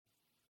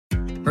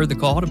Heard the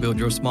call to build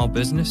your small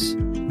business?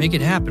 Make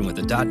it happen with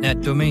a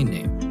 .net domain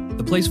name,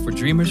 the place for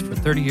dreamers for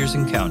 30 years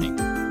and counting.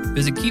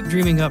 Visit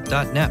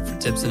keepdreamingup.net for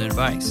tips and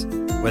advice,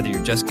 whether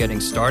you're just getting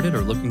started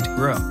or looking to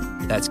grow.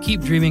 That's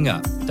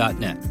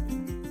keepdreamingup.net.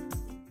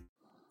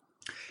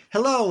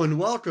 Hello and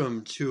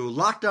welcome to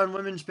Locked On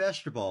Women's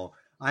Basketball.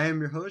 I am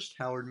your host,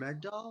 Howard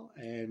Megdal,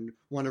 and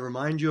want to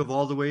remind you of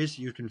all the ways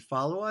you can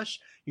follow us.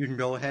 You can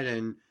go ahead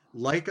and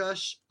like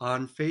us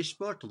on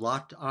Facebook,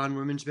 Locked On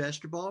Women's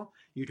Basketball.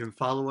 You can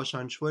follow us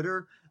on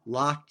Twitter,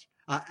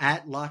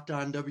 at Locked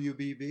On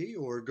WBB,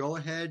 or go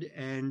ahead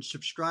and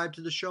subscribe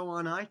to the show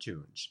on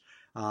iTunes.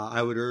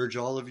 I would urge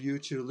all of you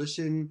to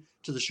listen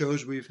to the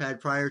shows we've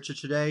had prior to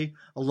today,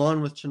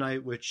 along with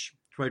tonight, which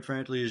quite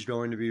frankly is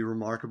going to be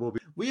remarkable.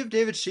 We have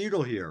David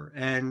Siegel here,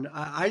 and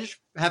I just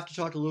have to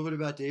talk a little bit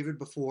about David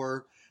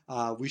before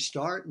we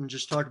start, and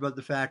just talk about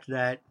the fact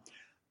that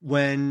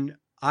when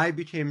I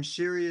became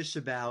serious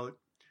about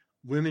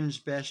women's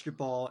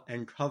basketball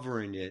and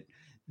covering it,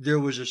 there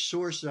was a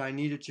source that I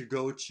needed to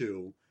go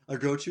to, a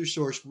go-to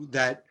source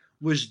that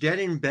was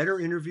getting better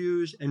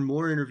interviews and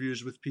more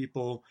interviews with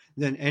people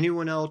than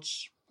anyone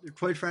else,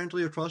 quite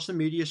frankly, across the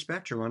media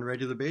spectrum on a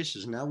regular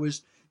basis. And that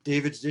was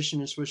David's Dishing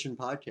and Swishing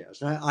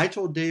podcast. And I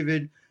told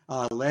David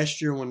last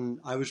year when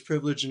I was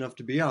privileged enough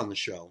to be on the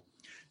show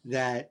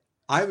that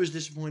I was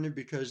disappointed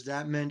because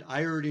that meant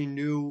I already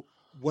knew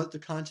what the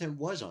content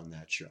was on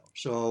that show.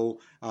 So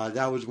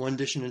that was one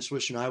Dishing and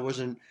Swishing I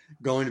wasn't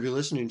going to be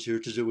listening to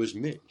because it was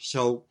me.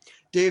 So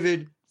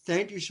David,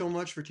 thank you so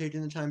much for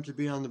taking the time to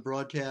be on the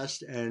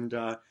broadcast. And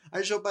I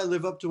just hope I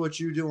live up to what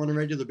you do on a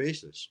regular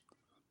basis.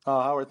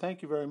 Howard,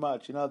 thank you very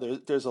much. You know,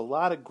 there's a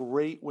lot of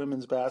great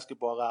women's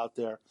basketball out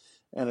there,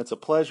 and it's a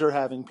pleasure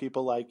having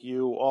people like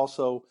you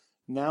also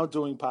now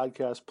doing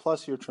podcasts,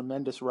 plus your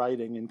tremendous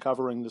writing and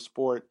covering the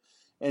sport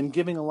and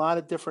giving a lot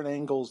of different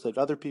angles that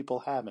other people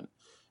haven't.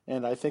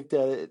 And I think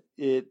that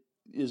it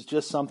is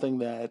just something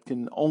that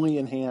can only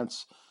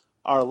enhance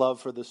our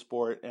love for the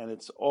sport, and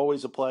it's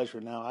always a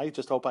pleasure. Now, I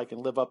just hope I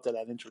can live up to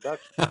that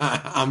introduction.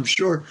 I'm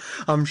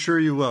sure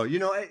you will. You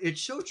know,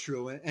 it's so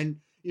true. And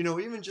you know,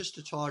 even just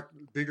to talk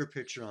bigger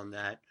picture on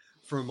that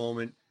for a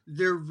moment,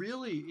 there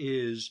really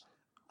is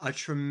a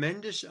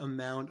tremendous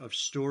amount of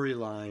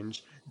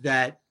storylines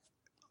that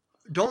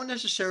don't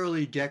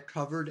necessarily get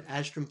covered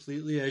as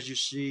completely as you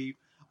see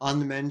on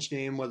the men's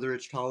game, whether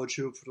it's college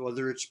hoops,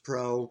 whether it's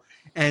pro.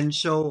 And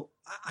so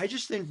I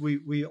just think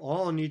we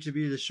all need to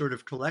be this sort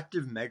of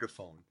collective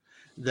megaphone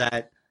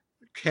that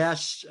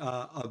casts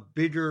a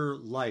bigger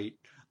light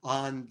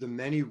on the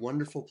many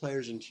wonderful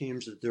players and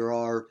teams that there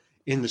are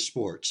in the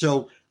sport.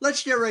 So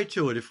let's get right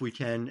to it if we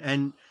can.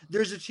 And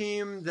there's a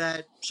team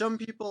that some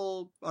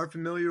people are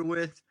familiar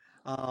with,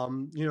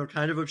 you know,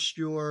 kind of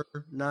obscure,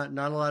 not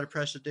a lot of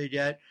press that they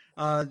get,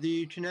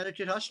 the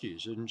Connecticut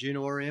Huskies and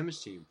Geno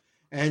Auriemma's team.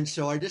 And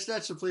so I guess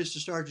that's the place to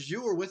start, because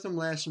you were with them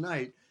last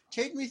night.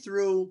 Take me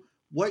through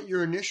what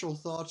your initial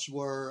thoughts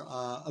were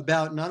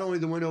about not only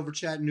the win over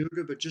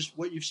Chattanooga, but just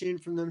what you've seen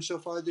from them so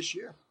far this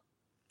year.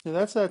 Yeah,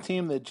 that's that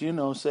team that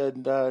Geno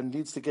said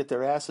needs to get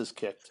their asses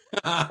kicked.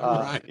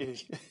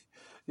 Right.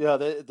 Yeah,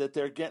 that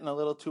they're getting a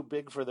little too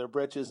big for their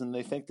britches, and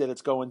they think that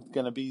it's going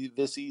to be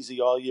this easy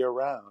all year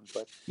round.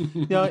 But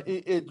you know,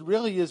 it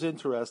really is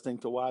interesting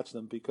to watch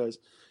them, because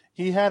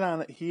he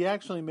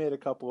actually made a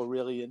couple of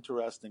really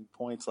interesting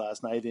points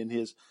last night.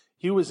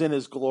 He was in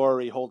his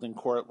glory holding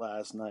court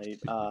last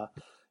night.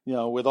 You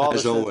know, with all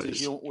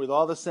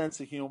the sense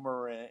of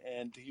humor,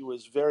 and he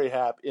was very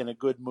happy, in a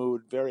good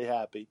mood, very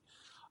happy.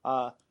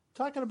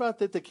 Talking about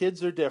that the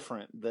kids are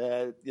different,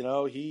 that, you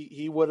know,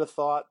 he would have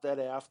thought that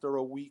after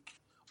a week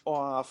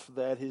off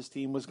that his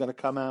team was going to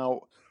come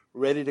out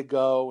ready to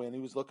go, and he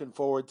was looking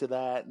forward to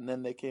that. And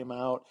then they came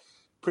out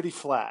pretty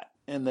flat,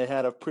 and they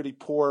had a pretty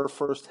poor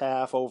first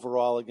half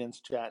overall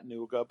against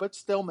Chattanooga, but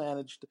still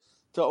managed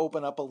to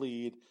open up a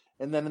lead.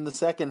 And then in the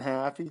second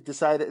half, they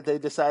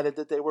decided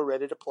that they were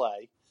ready to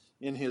play,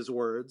 in his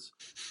words.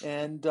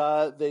 And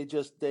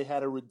they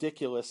had a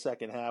ridiculous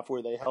second half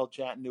where they held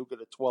Chattanooga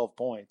to 12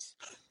 points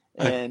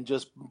and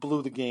just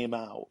blew the game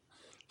out.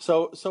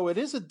 So it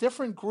is a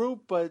different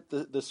group, but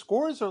the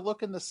scores are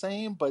looking the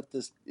same, but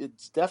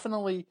it's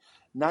definitely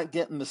not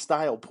getting the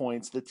style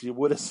points that you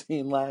would have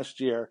seen last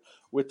year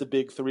with the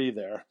big three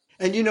there.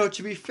 And, you know,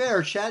 to be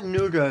fair,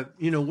 Chattanooga,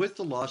 you know, with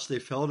the loss, they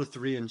fell to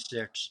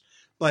 3-6,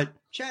 but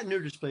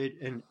Chattanooga's played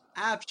an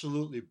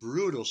absolutely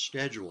brutal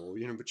schedule,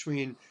 you know,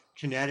 between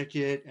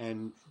Connecticut,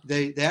 and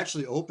they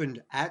actually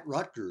opened at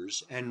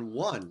Rutgers and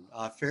won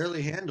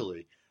fairly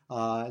handily.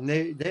 And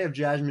they have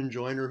Jasmine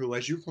Joyner, who,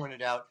 as you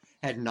pointed out,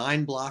 had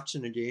 9 blocks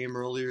in a game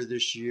earlier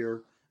this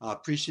year,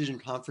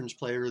 preseason conference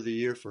player of the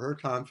year for her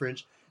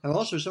conference. And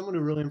also someone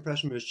who really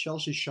impressed me was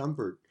Chelsea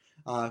Shumpert,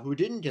 who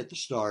didn't get the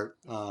start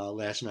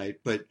last night,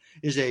 but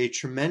is a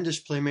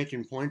tremendous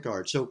playmaking point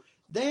guard. So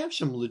they have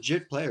some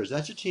legit players.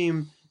 That's a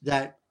team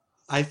that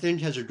I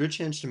think has a good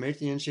chance to make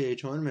the NCAA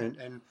tournament.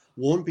 And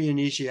won't be an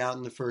easy out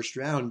in the first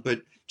round.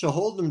 But to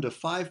hold them to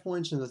 5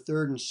 points in the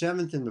third and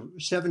 7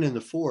 in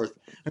the fourth,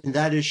 I mean,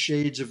 that is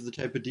shades of the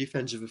type of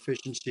defensive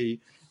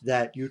efficiency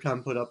that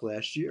UConn put up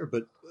last year.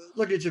 But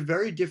look, it's a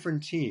very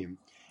different team.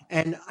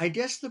 And I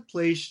guess the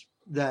place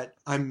that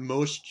I'm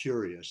most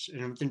curious,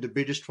 and I think the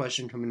biggest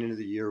question coming into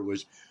the year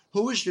was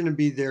who is going to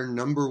be their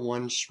number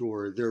one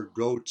scorer, their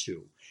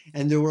go-to.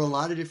 And there were a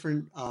lot of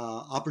different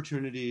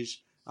opportunities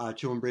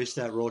to embrace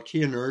that role.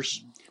 Kia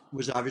Nurse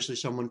was obviously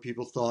someone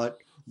people thought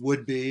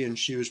would be, and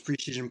she was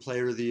preseason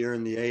player of the year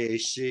in the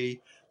AAC.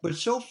 But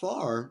so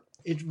far,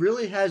 it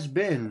really has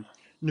been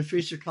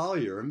Napheesa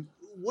Collier.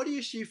 What do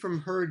you see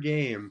from her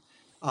game?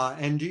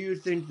 And do you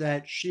think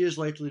that she is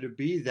likely to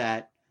be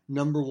that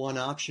number one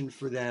option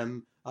for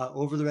them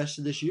over the rest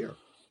of this year?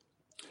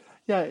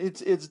 Yeah,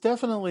 it's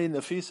definitely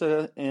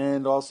Napheesa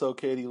and also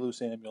Katie Lou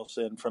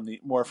Samuelson from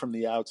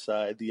the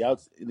outside,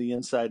 the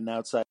inside and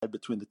outside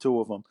between the two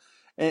of them,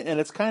 and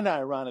it's kind of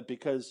ironic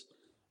because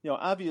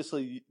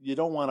obviously you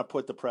don't want to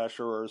put the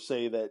pressure or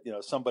say that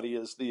somebody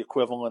is the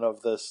equivalent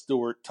of the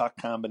Stewart Tuck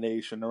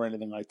combination or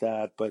anything like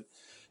that, but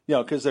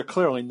because they're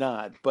clearly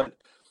not, but.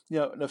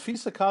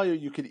 Napheesa Collier,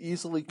 you could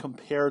easily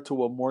compare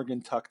to a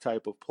Morgan Tuck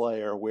type of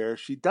player where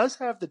she does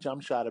have the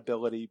jump shot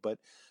ability, but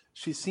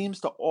she seems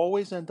to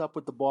always end up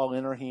with the ball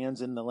in her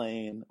hands in the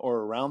lane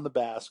or around the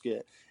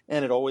basket,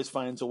 and it always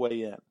finds a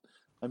way in.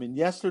 I mean,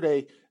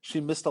 yesterday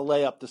she missed a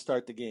layup to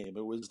start the game.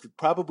 It was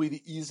probably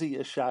the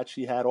easiest shot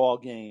she had all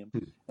game,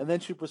 and then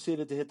she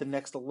proceeded to hit the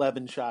next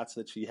 11 shots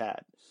that she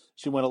had.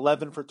 She went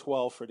 11 for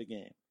 12 for the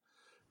game.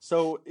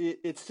 So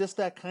it's just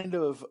that kind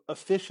of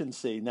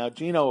efficiency. Now,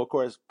 Gino, of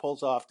course,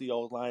 pulls off the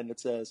old line that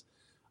says,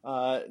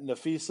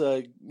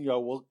 Napheesa,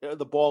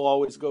 the ball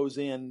always goes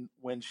in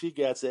when she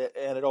gets it,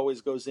 and it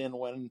always goes in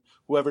when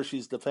whoever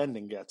she's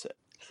defending gets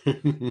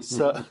it.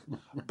 So,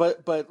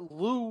 but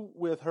Lou,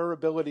 with her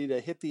ability to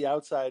hit the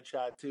outside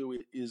shot too,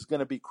 is going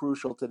to be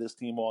crucial to this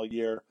team all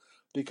year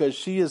because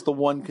she is the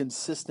one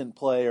consistent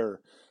player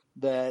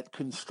that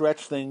can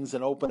stretch things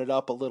and open it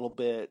up a little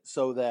bit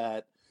so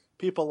that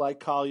people like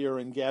Collier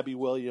and Gabby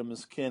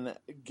Williams can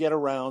get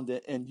around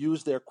and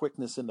use their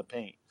quickness in the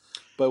paint.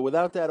 But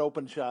without that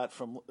open shot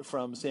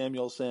from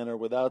Samuelson or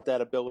without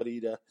that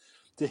ability to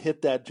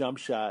hit that jump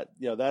shot,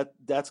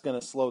 that's going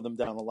to slow them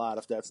down a lot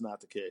if that's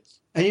not the case.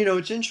 And,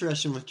 it's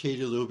interesting with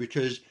Katie Lou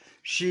because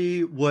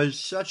she was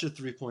such a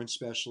three-point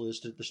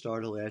specialist at the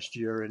start of last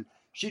year, and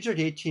she took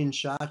 18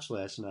 shots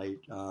last night,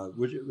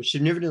 which was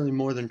significantly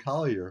more than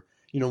Collier.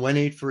 Went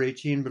 8 for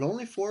 18, but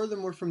only 4 of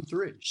them were from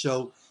three.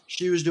 So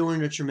she was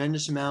doing a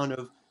tremendous amount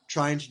of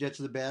trying to get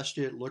to the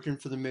basket, looking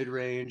for the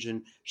mid-range,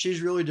 and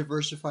she's really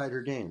diversified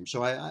her game.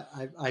 So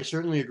I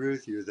certainly agree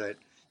with you that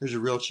there's a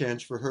real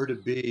chance for her to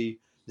be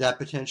that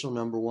potential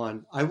number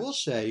one. I will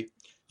say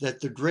that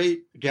the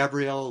great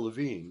Gabriella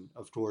Levine,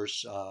 of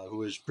course,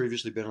 who has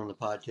previously been on the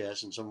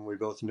podcast and someone we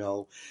both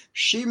know,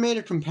 she made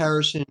a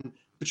comparison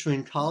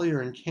between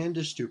Collier and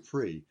Candice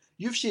Dupree.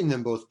 You've seen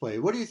them both play.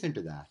 What do you think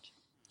of that?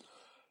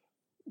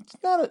 It's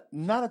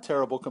not a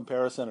terrible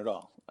comparison at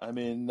all. I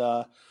mean,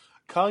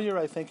 Collier,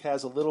 I think,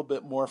 has a little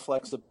bit more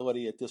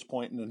flexibility at this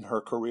point in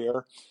her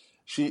career.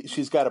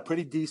 She's got a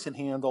pretty decent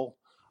handle.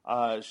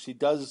 She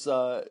does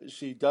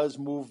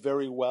move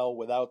very well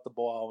without the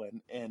ball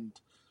and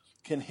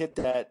can hit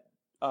that.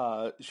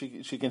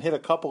 She can hit a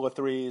couple of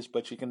threes,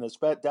 but she can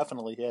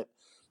definitely hit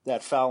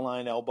that foul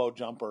line elbow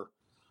jumper.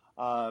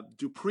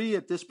 Dupree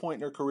at this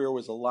point in her career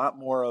was a lot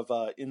more of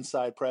an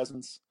inside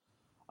presence.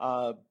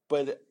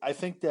 But I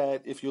think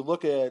that if you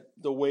look at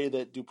the way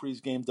that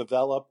Dupree's game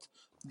developed,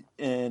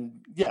 and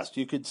yes,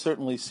 you could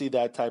certainly see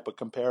that type of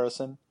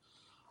comparison.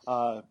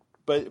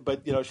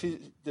 But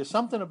there's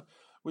something.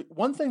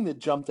 One thing that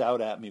jumped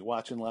out at me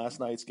watching last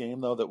night's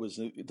game, though,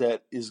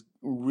 that is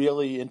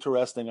really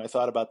interesting. I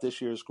thought about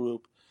this year's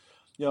group.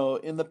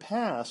 In the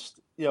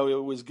past, it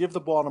was give the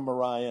ball to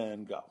Mariah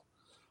and go.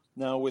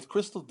 Now, with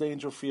Crystal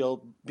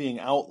Dangerfield being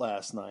out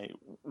last night,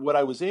 what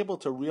I was able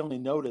to really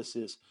notice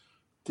is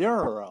there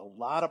are a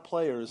lot of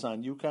players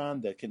on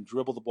UConn that can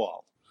dribble the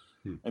ball.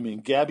 I mean,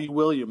 Gabby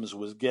Williams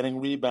was getting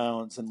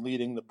rebounds and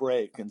leading the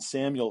break, and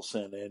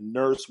Samuelson and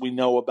Nurse we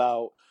know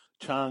about,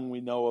 Chang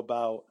we know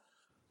about,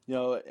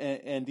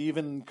 and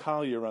even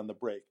Collier on the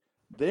break.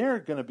 They're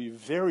going to be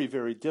very,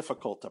 very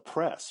difficult to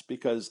press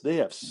because they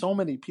have so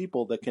many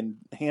people that can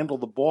handle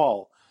the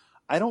ball.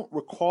 I don't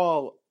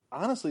recall,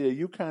 honestly,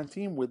 a UConn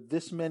team with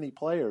this many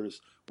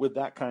players with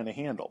that kind of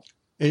handle.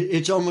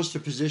 It's almost a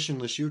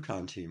positionless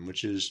UConn team,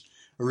 which is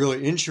a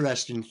really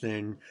interesting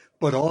thing,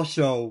 but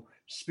also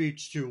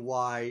speaks to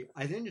why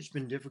I think it's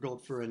been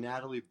difficult for a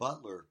Natalie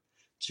Butler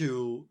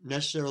to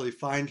necessarily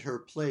find her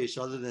place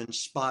other than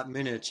spot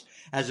minutes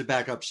as a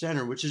backup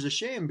center, which is a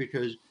shame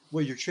because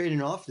what you're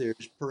trading off there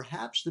is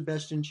perhaps the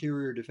best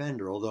interior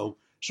defender, although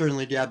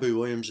certainly Gabby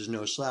Williams is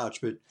no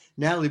slouch, but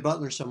Natalie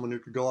Butler is someone who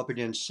could go up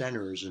against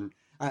centers, and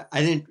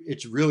I think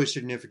it's really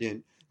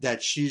significant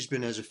that she's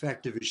been as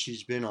effective as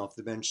she's been off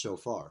the bench so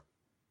far.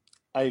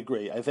 I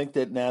agree. I think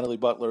that Natalie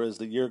Butler, as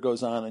the year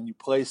goes on and you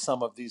play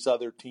some of these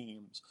other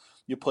teams,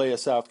 you play a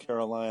South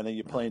Carolina,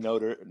 you play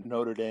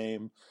Notre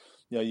Dame,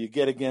 you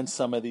get against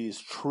some of these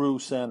true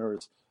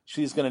centers.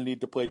 She's going to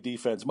need to play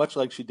defense, much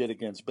like she did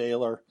against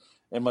Baylor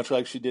and much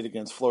like she did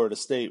against Florida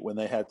State when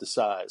they had the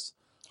size.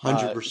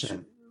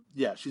 100%.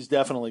 She's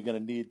definitely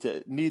going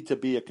to need to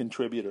be a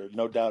contributor,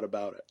 no doubt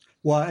about it.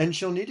 Well, and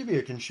she'll need to be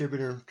a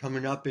contributor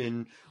coming up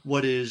in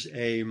what is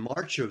a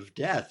march of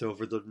death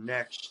over the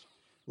next,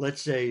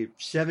 let's say,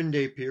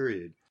 7-day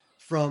period.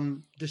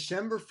 From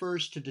December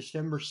 1st to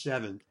December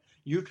 7th,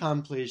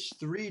 UConn plays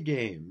 3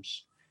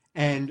 games,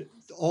 and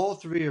all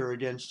 3 are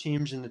against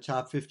teams in the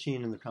top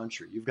 15 in the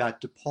country. You've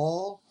got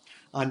DePaul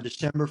on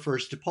December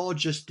 1st. DePaul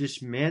just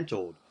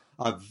dismantled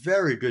a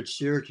very good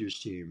Syracuse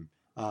team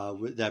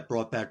that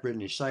brought back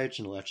Brittany Sykes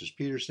and Alexis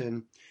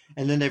Peterson.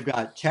 And then they've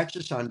got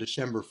Texas on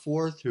December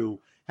 4th, who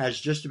has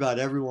just about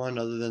everyone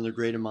other than the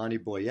great Imani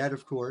Boyette,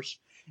 of course.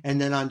 And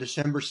then on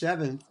December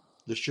 7th,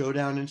 the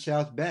showdown in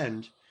South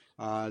Bend,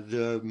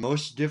 the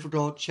most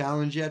difficult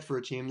challenge yet for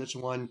a team that's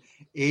won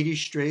 80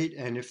 straight.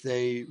 And if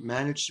they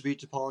manage to beat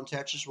DePaul and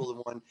Texas, will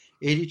have won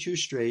 82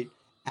 straight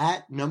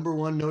at number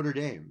 1 Notre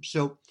Dame.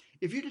 So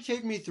if you could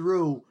take me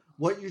through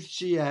what you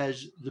see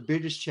as the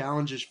biggest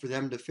challenges for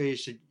them to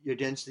face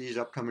against these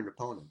upcoming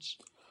opponents.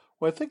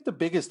 Well, I think the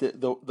biggest,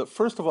 the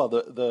first of all,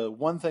 the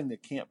one thing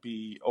that can't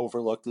be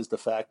overlooked is the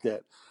fact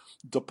that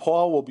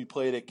DePaul will be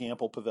played at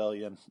Gamble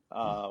Pavilion,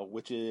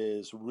 which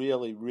is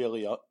really,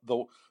 really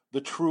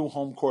the true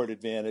home court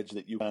advantage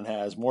that UConn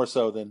has, more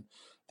so than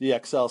the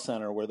XL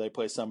Center where they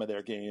play some of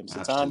their games.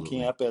 Absolutely. It's on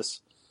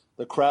campus.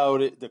 The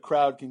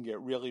crowd can get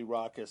really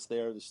raucous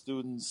there. The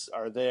students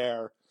are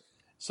there.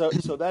 So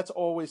that's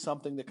always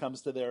something that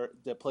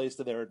plays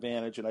to their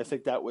advantage, and I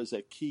think that was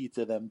a key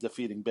to them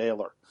defeating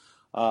Baylor,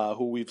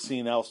 who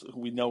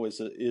we know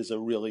is a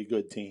really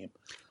good team.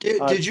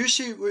 Did you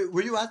see?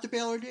 Were you at the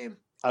Baylor game?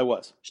 I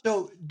was.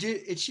 So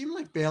it seemed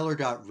like Baylor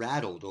got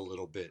rattled a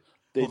little bit?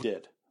 They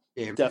did.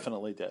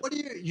 Definitely did. What do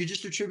you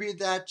just attribute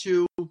that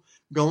to?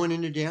 Going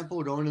into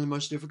Gamble, going to the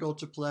most difficult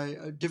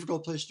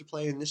place to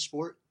play in this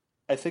sport?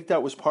 I think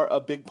that was a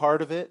big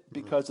part of it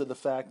because of the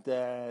fact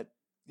that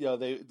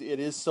it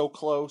is so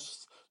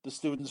close. The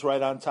students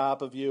right on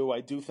top of you. I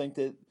do think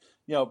that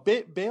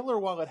Baylor,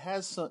 while it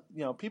has some,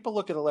 people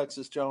look at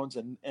Alexis Jones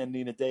and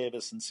Nina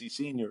Davis and see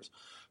seniors,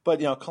 but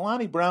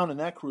Kalani Brown and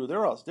that crew,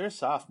 they're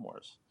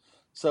sophomores.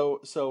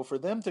 So for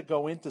them to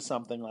go into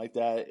something like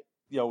that,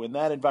 in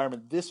that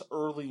environment this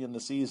early in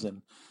the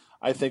season,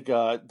 I think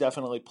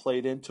definitely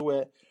played into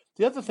it.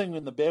 The other thing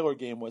in the Baylor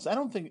game was I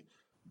don't think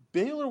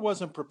Baylor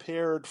wasn't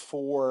prepared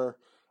for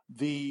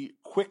the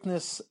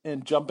quickness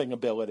and jumping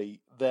ability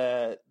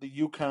that the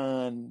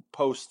UConn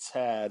posts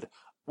had,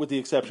 with the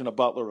exception of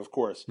Butler, of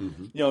course.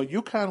 Mm-hmm.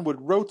 UConn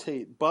would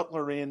rotate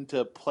Butler in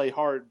to play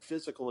hard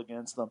physical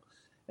against them.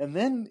 And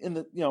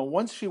then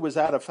once she was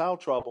out of foul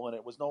trouble and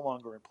it was no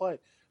longer in play,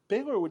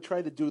 Baylor would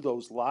try to do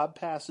those lob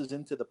passes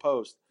into the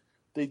post.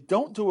 They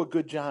don't do a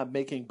good job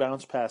making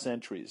bounce pass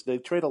entries. They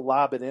try to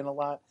lob it in a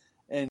lot.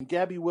 And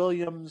Gabby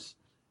Williams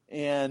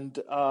and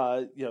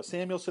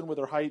Samuelson with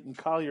her height and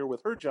Collier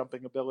with her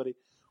jumping ability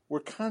were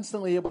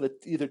constantly able to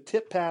either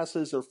tip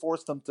passes or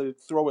force them to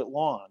throw it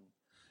long.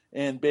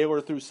 And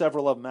Baylor threw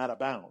several of them out of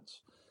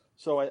bounds.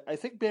 So I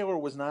think Baylor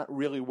was not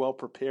really well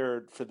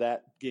prepared for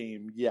that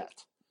game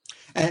yet.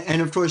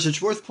 And of course,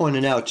 it's worth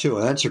pointing out, too,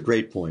 and that's a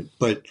great point.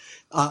 But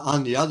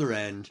on the other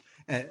end,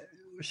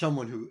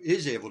 someone who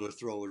is able to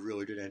throw a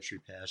really good entry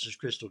pass is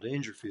Crystal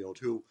Dangerfield,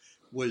 who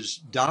was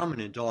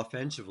dominant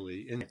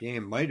offensively in the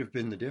game. Might have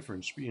been the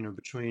difference,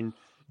 between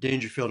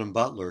Dangerfield and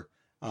Butler.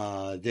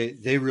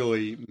 They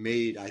really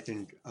made, I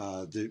think,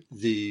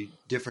 the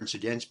difference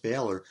against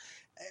Baylor.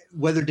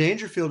 Whether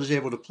Dangerfield is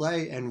able to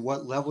play and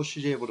what level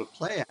she's able to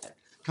play at,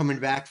 coming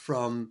back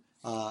from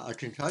a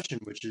concussion,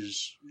 which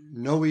is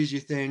no easy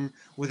thing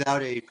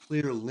without a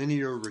clear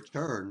linear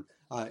return,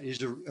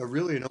 is a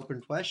really an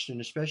open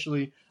question,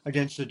 especially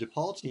against a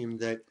DePaul team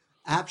that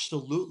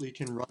absolutely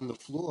can run the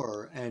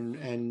floor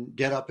and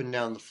get up and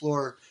down the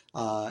floor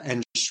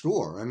and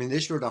score. I mean, they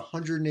scored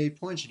 108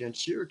 points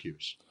against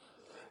Syracuse.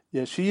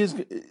 Yeah, she is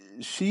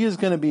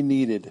going to be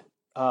needed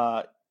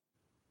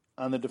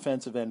on the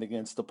defensive end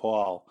against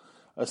DePaul,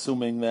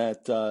 assuming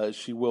that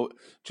she will.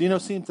 Gino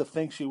seemed to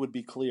think she would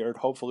be cleared.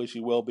 Hopefully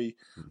she will be,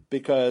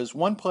 because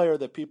one player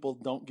that people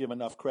don't give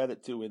enough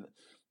credit to, and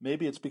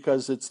maybe it's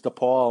because it's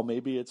DePaul,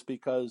 maybe it's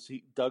because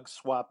Doug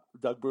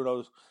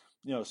Bruno,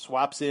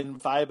 swaps in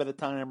 5 at a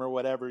time or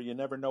whatever. You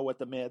never know what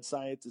the mad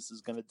scientist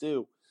is going to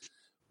do.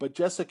 But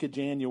Jessica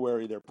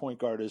January, their point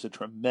guard, is a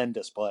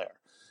tremendous player.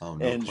 Oh,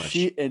 no and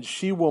question.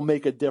 she will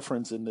make a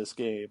difference in this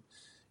game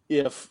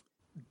if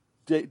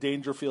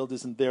Dangerfield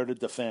isn't there to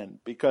defend,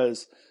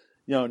 because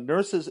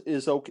Nurse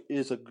is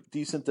a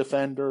decent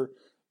defender,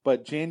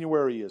 but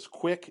January is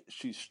quick.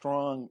 She's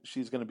strong.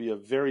 She's going to be a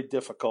very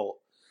difficult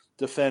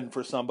defend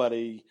for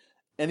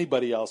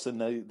anybody else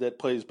that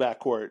plays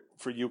backcourt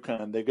for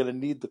UConn. They're going to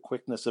need the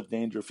quickness of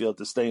Dangerfield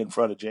to stay in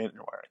front of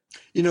January.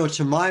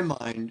 To my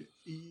mind,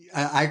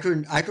 I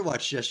could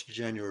watch Jessica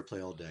January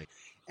play all day,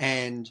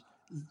 and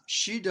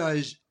she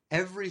does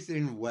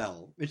everything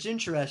well. It's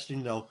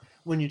interesting, though,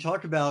 when you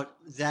talk about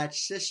that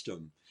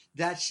system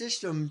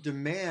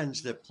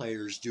demands that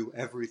players do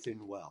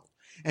everything well.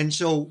 And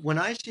so when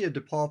I see a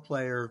DePaul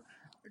player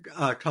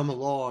come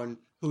along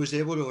who is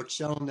able to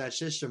excel in that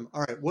system,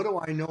 all right, what do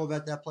I know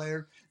about that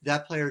player?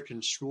 That player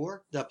can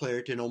score. That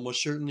player can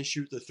almost certainly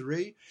shoot the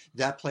three.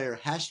 That player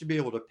has to be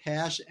able to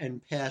pass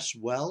and pass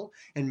well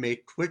and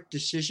make quick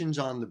decisions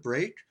on the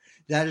break.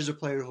 That is a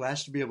player who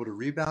has to be able to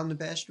rebound the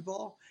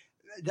basketball.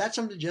 That's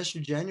something Jesse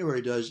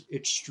January does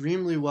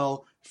extremely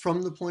well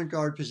from the point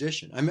guard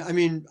position.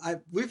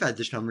 We've had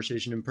this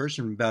conversation in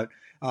person about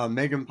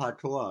Megan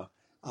Patkoa,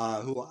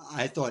 who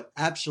I thought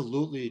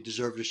absolutely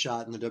deserved a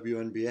shot in the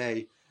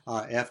WNBA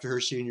after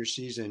her senior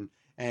season,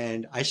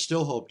 and I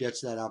still hope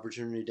gets that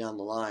opportunity down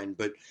the line.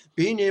 But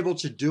being able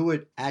to do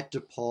it at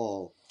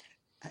DePaul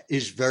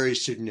is very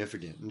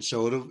significant, and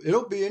so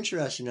it'll be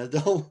interesting.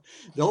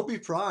 They'll be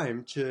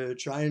primed to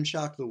try and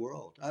shock the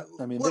world.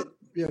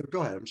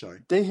 Go ahead. I'm sorry.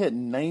 They hit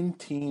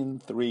 19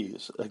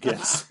 threes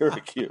against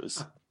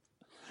Syracuse.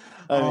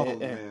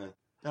 Man.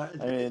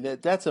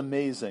 That's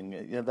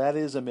amazing. That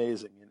is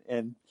amazing.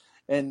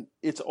 And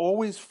it's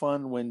always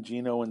fun when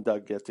Gino and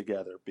Doug get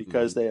together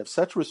because they have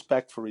such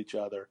respect for each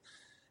other.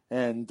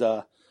 And,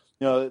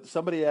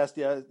 somebody asked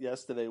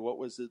yesterday what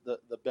was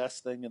the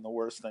best thing and the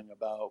worst thing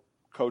about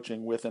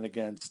coaching with and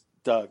against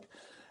Doug.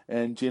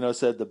 And Gino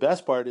said the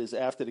best part is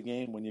after the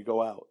game when you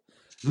go out.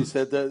 He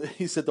said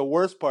the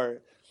worst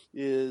part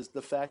is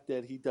the fact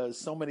that he does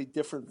so many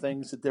different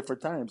things at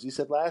different times. He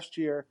said last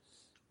year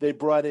they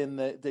brought in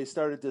they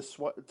started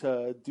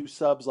to do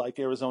subs like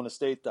Arizona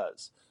State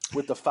does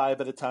with the 5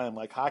 at a time,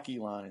 like hockey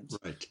lines.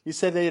 Right. He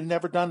said they had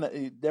never done that.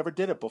 He never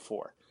did it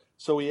before.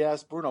 So he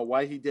asked Bruno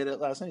why he did it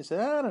last night. He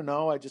said, I don't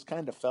know. I just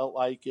kind of felt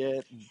like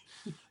it.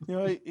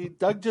 And,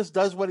 Doug just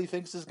does what he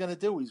thinks he's going to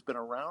do. He's been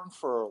around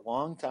for a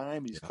long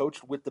time. He's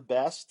coached with the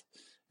best,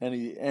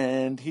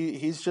 and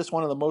he's just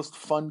one of the most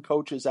fun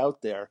coaches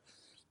out there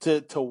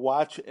to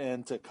watch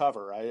and to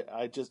cover.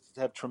 I just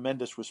have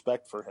tremendous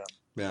respect for him.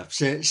 Yeah,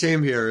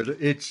 same here.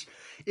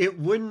 It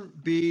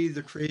wouldn't be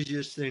the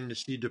craziest thing to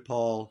see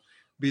DePaul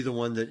be the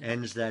one that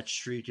ends that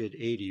streak at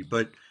 80,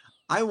 but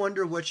I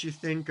wonder what you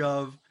think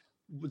of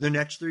the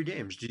next 3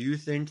 games. Do you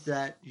think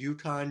that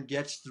UConn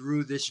gets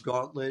through this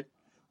gauntlet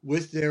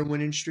with their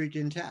winning streak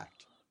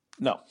intact?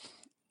 No.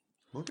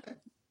 Okay.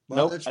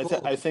 Well,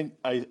 nope. I think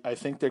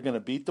they're going to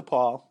beat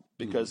DePaul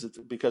because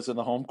of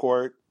the home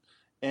court,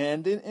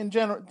 and in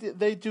general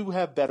they do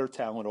have better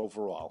talent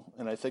overall,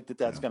 and I think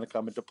that's going to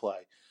come into play.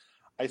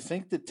 I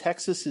think that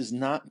Texas is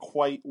not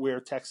quite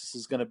where Texas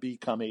is going to be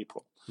come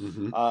April.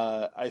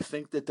 I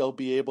think that they'll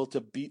be able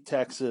to beat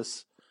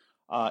Texas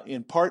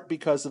in part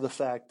because of the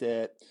fact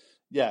that,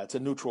 it's a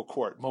neutral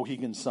court,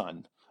 Mohegan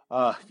Sun.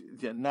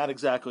 Not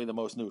exactly the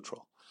most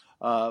neutral.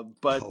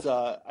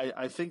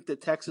 I think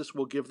that Texas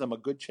will give them a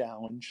good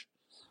challenge,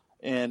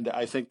 and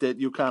I think that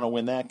UConn will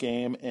win that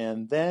game.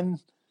 And then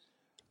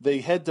they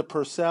head to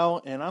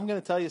Purcell, and I'm going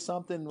to tell you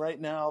something right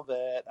now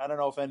that I don't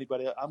know if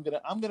anybody. I'm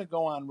going to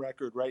go on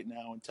record right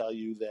now and tell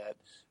you that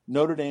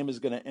Notre Dame is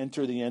going to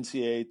enter the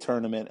NCAA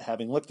tournament,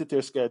 having looked at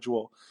their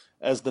schedule,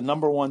 as the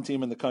number 1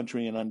 team in the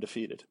country and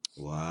undefeated.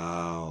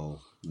 Wow!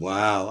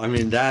 I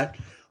mean, that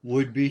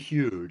would be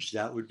huge.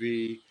 That would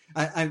be.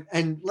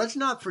 And let's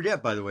not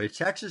forget, by the way,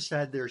 Texas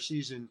had their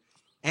season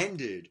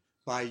ended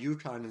by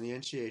UConn in the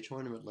NCAA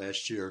tournament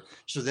last year,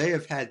 so they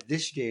have had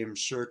this game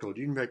circled.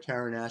 You can bet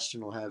Karen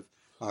Aston will have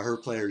her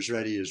players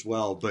ready as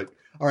well. But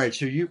all right,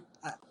 so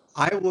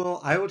I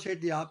will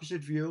take the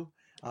opposite view,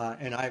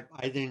 and I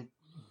think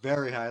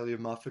very highly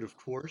of Muffet, of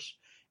course,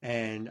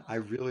 and I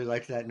really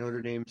like that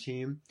Notre Dame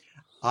team.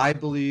 I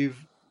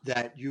believe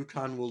that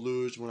UConn will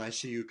lose when I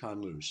see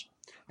UConn lose,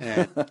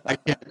 and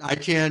I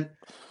can't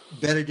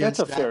bet against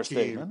That's a fair that team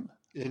statement.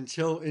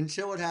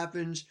 until it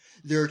happens.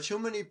 There are too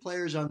many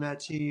players on that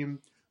team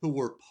who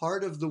were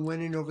part of the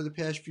winning over the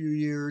past few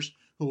years,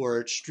 who are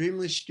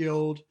extremely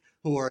skilled,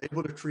 who are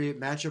able to create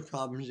matchup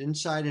problems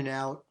inside and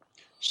out.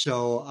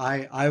 So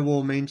I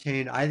will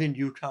maintain, I think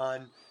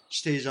UConn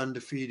stays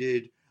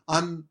undefeated.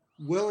 I'm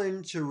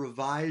willing to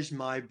revise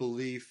my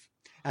belief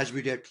as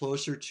we get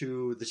closer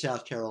to the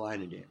South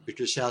Carolina game,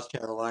 because South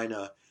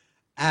Carolina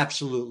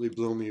absolutely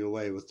blew me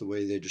away with the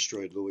way they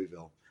destroyed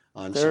Louisville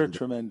on They're Sunday. a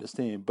tremendous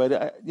team.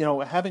 But,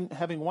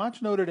 having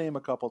watched Notre Dame a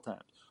couple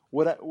times,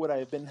 would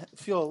I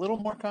feel a little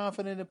more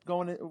confident of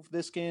going into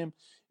this game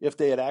if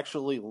they had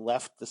actually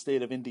left the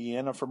state of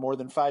Indiana for more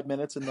than 5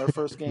 minutes in their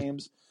first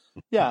games?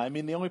 Yeah, I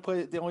mean the only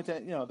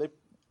time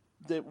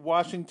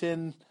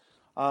Washington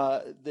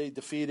they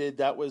defeated.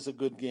 That was a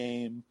good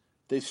game.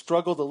 They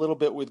struggled a little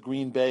bit with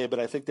Green Bay, but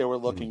I think they were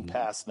looking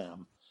past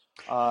them.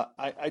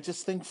 I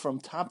just think from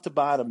top to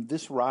bottom,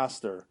 this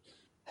roster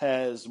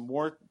has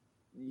more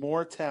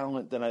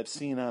talent than I've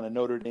seen on a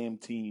Notre Dame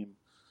team.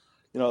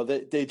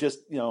 They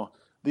just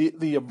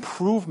the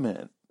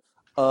improvement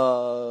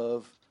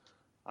of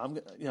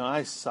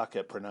I suck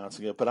at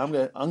pronouncing it, but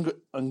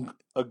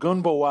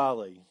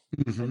Ogunbowale.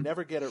 I Hmm.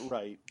 never get it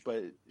right,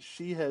 but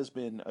she has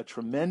been a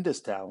tremendous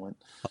talent.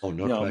 Oh,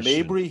 no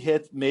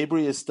question.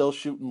 Mabry is still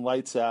shooting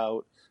lights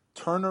out.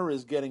 Turner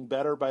is getting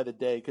better by the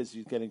day because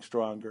he's getting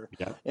stronger.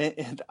 Yeah.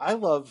 And I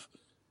love,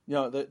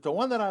 the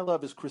one that I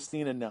love is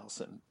Christina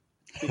Nelson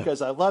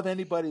because I love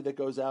anybody that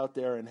goes out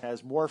there and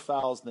has more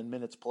fouls than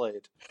minutes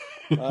played.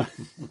 Uh,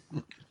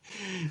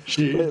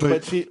 She, but but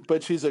but she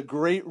but she's a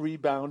great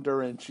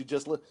rebounder, and oh,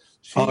 just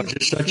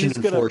such an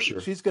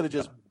enforcer. she's gonna Yeah.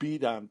 just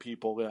beat on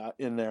people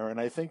in there, and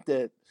I think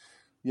that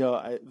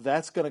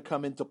that's going to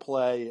come into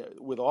play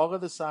with all of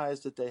the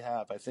size that they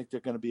have. I think they're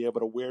going to be able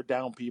to wear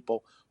down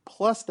people.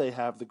 Plus, they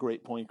have the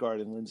great point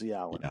guard in Lindsey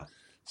Allen. Yeah.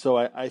 So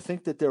I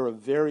think that they're a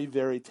very,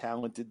 very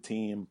talented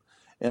team,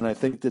 and I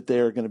think that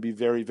they're going to be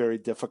very, very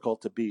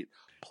difficult to beat.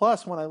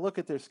 Plus, when I look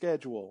at their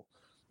schedule,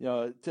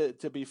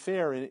 to be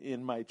fair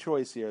in my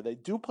choice here, they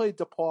do play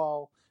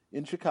DePaul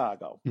in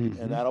Chicago, and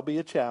Hmm. that'll be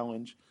a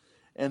challenge.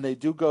 And they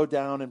do go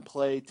down and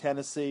play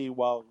Tennessee.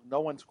 While no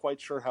one's quite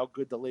sure how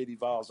good the Lady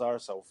Vols are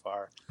so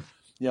far,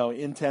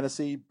 in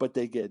Tennessee, but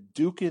they get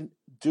Duke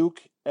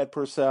at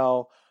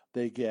Purcell,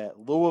 they get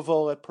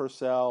Louisville at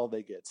Purcell,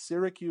 they get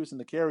Syracuse in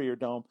the Carrier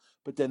Dome,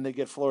 but then they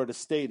get Florida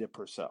State at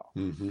Purcell.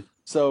 Hmm.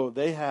 So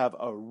they have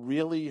a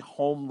really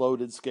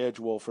home-loaded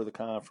schedule for the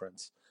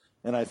conference,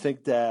 and I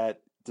think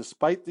that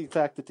despite the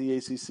fact that the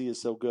ACC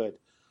is so good,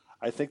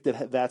 I think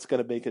that that's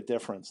going to make a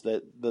difference.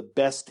 That the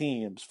best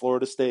teams,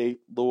 Florida State,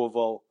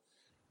 Louisville,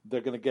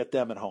 they're going to get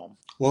them at home.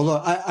 Well,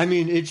 look, I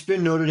mean, it's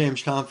been Notre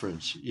Dame's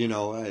conference,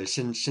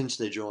 since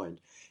they joined,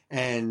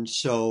 and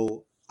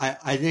so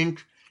I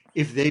think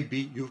if they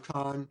beat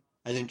UConn,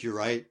 I think you're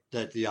right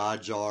that the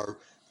odds are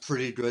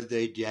pretty good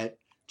they get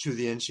to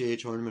the NCAA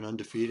tournament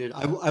undefeated.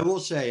 I will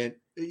say, and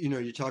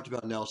you talked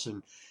about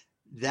Nelson.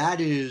 That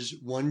is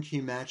one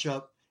key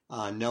matchup.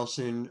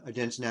 Nelson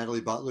against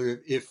Natalie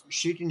Butler. If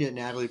she can get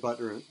Natalie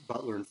Butler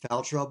in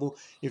foul trouble,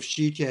 if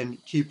she can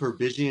keep her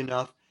busy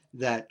enough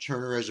that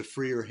Turner has a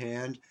freer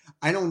hand,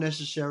 I don't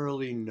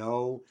necessarily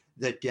know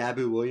that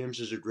Gabby Williams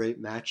is a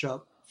great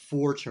matchup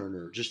for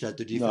Turner, just at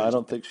the No, I defense.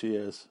 don't think she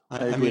is. I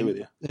I agree with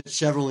mean, you.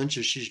 several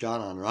inches she's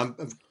got on her. I'm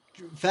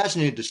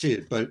fascinated to see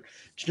it, but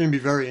it's going to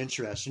be very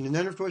interesting. And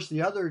then, of course,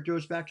 the other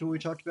goes back to what we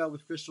talked about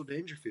with Crystal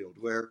Dangerfield,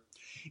 where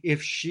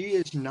if she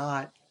is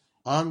not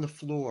on the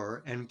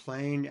floor and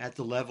playing at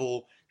the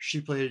level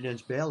she played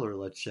against Baylor,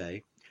 let's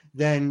say,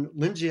 then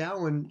Lindsey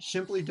Allen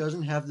simply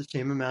doesn't have the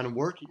same amount of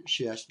work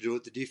she has to do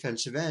at the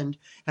defensive end,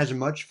 has a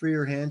much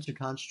freer hand to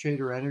concentrate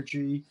her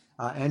energy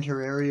and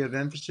her area of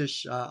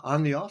emphasis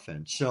on the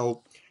offense.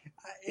 So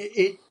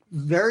it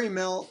very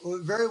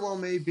well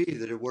may be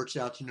that it works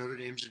out to Notre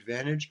Dame's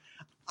advantage.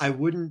 I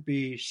wouldn't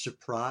be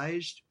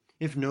surprised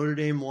if Notre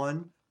Dame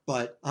won,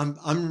 but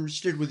I'm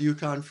stick with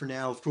UConn for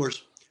now. Of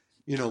course,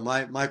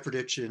 my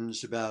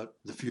predictions about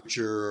the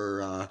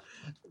future are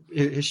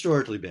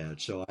historically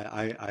bad, so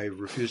I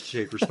refuse to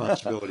take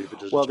responsibility if it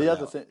doesn't Well, turn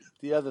out.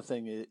 the other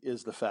thing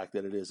is the fact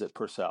that it is at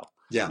Purcell.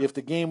 Yeah, If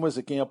the game was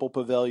at Gamble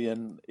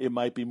Pavilion, it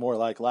might be more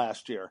like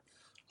last year,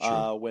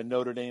 sure. when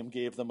Notre Dame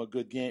gave them a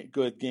good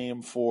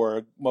game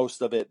for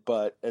most of it,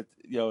 but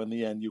in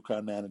the end,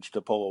 UConn managed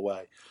to pull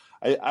away.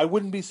 I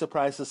wouldn't be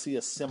surprised to see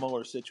a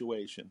similar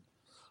situation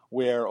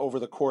where over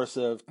the course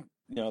of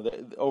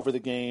over the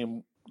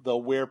game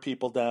they'll wear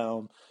people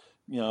down.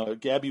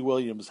 Gabby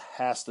Williams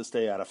has to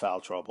stay out of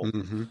foul trouble.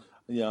 Hmm.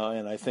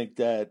 And I think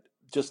that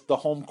just the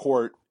home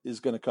court is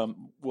going to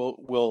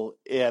will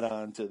add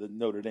on to the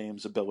Notre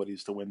Dame's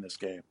abilities to win this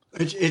game.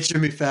 It's going to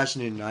be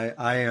fascinating.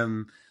 I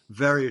am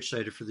very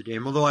excited for the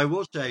game. Although I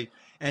will say,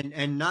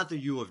 and not that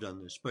you have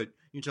done this, but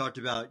you talked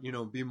about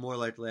be more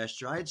like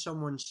last year. I had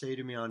someone say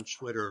to me on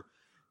Twitter,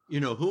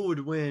 who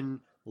would win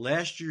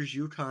last year's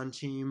UConn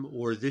team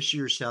or this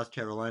year's South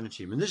Carolina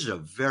team? And this is a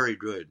very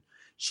good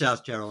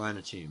South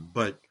Carolina team,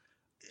 but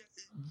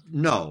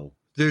no,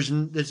 there's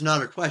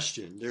not a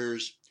question.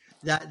 There's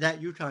that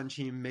UConn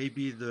team may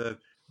be the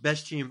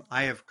best team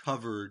I have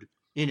covered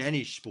in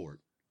any sport,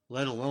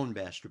 let alone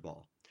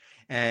basketball.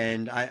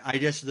 And I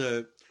guess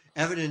the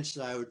evidence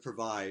that I would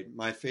provide,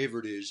 my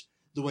favorite is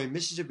the way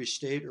Mississippi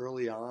State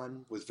early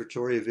on with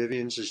Victoria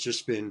Vivians has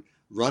just been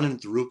running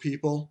through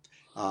people.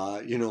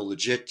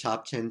 Legit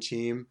top 10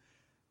 team.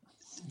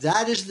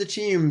 That is the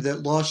team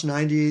that lost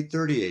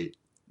 98-38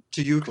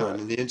 to UConn Correct.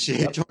 in the NCAA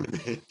Yep.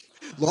 tournament.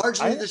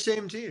 Largely I the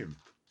same team.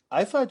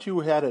 I thought you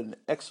had an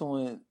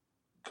excellent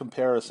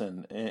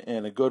comparison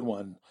and a good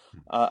one.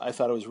 I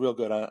thought it was real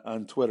good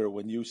on Twitter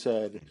when you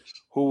said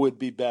who would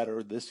be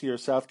better, this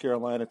year's South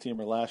Carolina team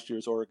or last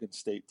year's Oregon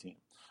State team.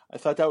 I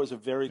thought that was a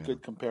very Yeah.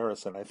 good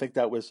comparison. I think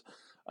that was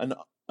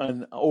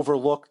an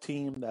overlooked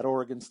team, that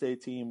Oregon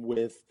State team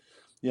with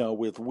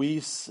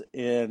Weiss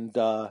and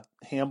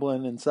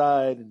Hamblin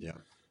inside, and Yeah.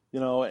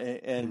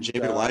 and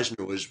Jamie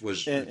Wisner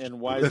was and a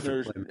terrific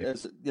Wisner, playmaker.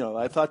 as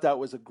I thought that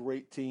was a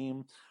great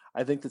team.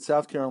 I think that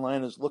South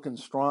Carolina is looking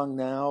strong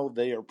now.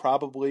 They are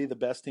probably the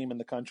best team in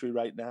the country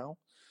right now.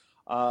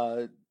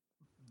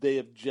 They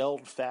have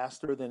gelled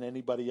faster than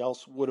anybody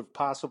else would have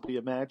possibly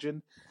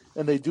imagined,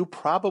 and they do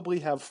probably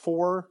have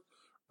 4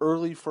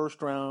 early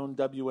first-round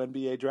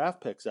WNBA draft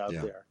picks out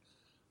Yeah. there.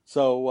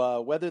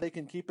 So whether they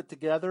can keep it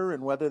together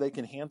and whether they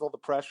can handle the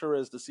pressure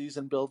as the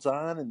season builds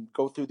on and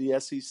go through the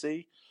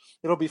SEC,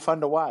 it'll be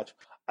fun to watch.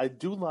 I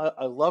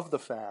love the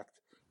fact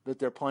that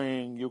they're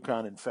playing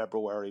UConn in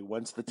February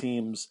once the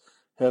teams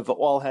have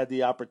all had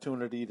the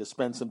opportunity to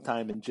spend some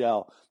time in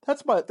gel.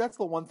 That's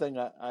the one thing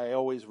I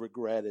always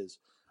regret is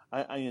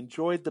I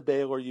enjoyed the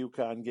Baylor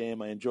UConn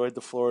game. I enjoyed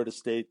the Florida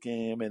State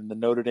game, and the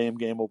Notre Dame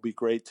game will be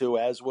great too,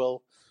 as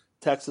will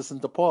Texas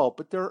and DePaul.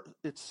 But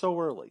it's so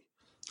early.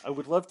 I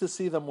would love to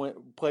see them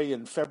play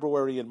in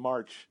February and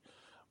March,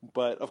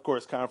 but of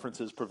course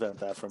conferences prevent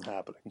that from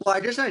happening. Well, I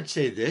guess I'd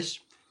say this.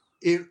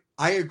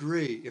 I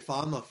agree. If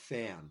I'm a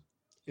fan,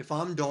 if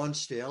I'm Dawn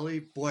Staley,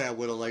 boy, I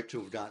would have liked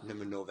to have gotten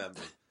him in November.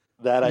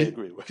 That I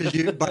agree with.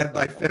 Because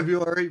by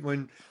February,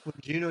 when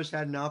Gino's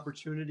had an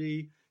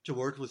opportunity to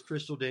work with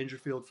Crystal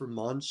Dangerfield for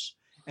months,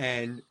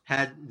 and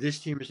this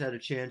team has had a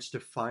chance to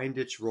find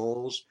its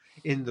roles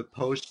in the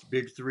post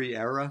Big Three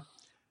era,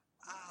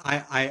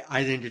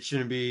 I think it's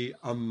going to be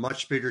a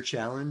much bigger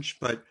challenge.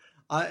 But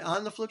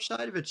on the flip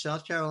side of it,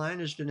 South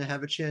Carolina is going to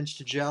have a chance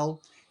to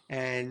gel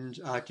and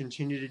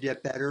continue to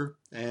get better.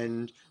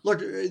 And look,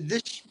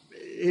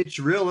 it's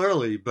real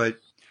early, but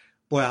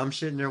boy, I'm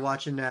sitting there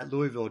watching that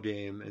Louisville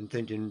game and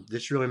thinking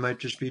this really might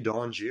just be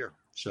Dawn's year.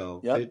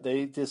 So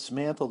they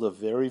dismantled a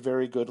very,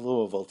 very good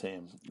Louisville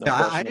team.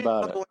 I didn't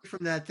come away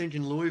from that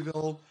thinking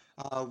Louisville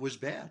was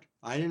bad.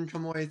 I didn't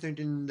come away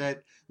thinking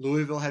that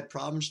Louisville had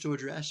problems to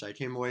address. I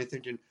came away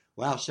thinking,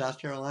 wow, South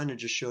Carolina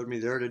just showed me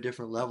they're at a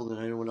different level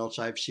than anyone else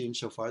I've seen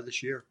so far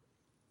this year.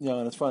 Yeah,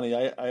 and it's funny.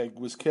 I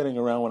was kidding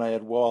around when I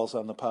had Walls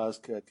on the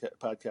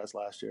podcast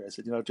last year. I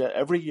said,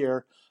 every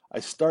year I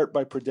start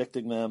by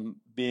predicting them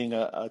being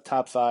a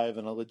top 5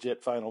 and a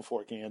legit Final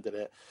Four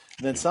candidate.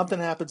 And then something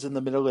happens in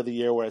the middle of the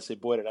year where I say,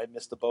 boy, did I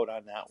miss the boat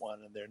on that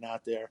one, and they're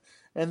not there.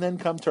 And then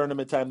come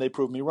tournament time, they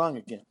prove me wrong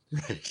again.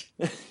 Right.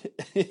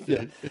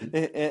 Yeah.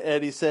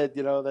 And he said,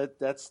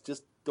 that's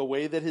just the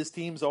way that his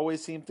teams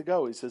always seem to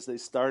go. He says they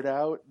start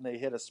out and they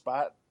hit a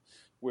spot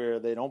where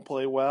they don't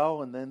play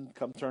well, and then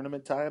come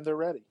tournament time, they're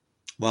ready.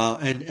 Well,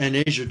 and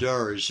Asia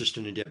Durr is just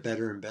going to get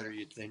better and better,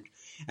 you'd think,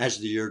 as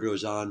the year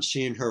goes on.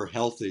 Seeing her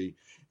healthy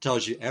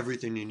tells you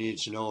everything you need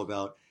to know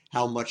about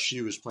how much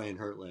she was playing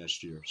hurt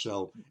last year.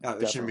 So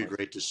it's going to be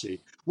great to see.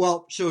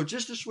 Well, so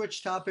just to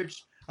switch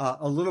topics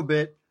a little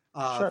bit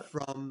Sure.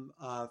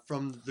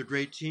 from the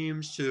great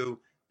teams to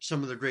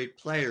some of the great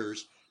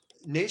players.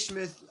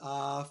 Naismith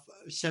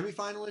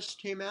semifinalists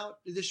came out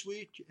this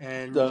week,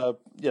 and the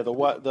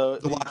watch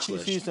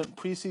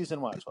preseason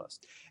watch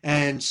list.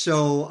 And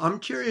so I'm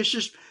curious,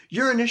 just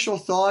your initial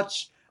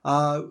thoughts.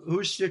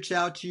 Who sticks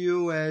out to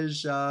you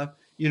as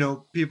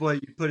people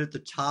that you put at the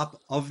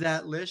top of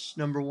that list?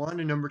 Number one,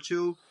 and number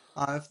two,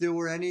 if there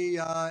were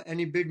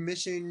any big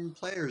missing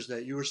players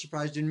that you were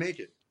surprised didn't make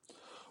it.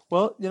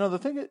 Well, the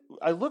thing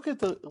I look at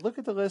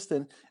the list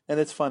and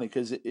it's funny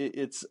because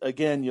it's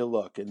again you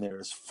look and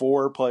there's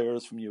 4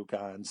 players from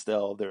UConn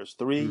still. There's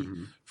 3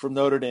 from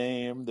Notre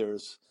Dame.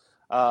 There's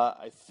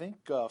I think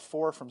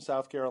 4 from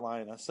South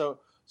Carolina. So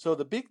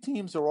the big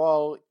teams are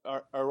all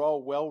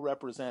well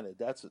represented.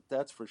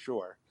 That's for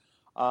sure.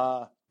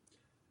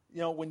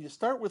 When you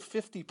start with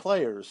 50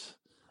 players,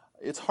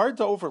 it's hard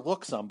to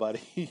overlook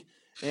somebody.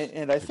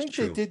 and I think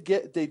they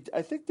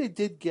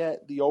did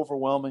get the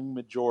overwhelming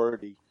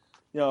majority.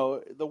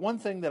 The one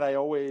thing that I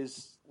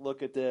always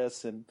look at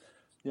this, and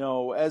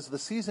as the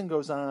season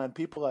goes on,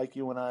 people like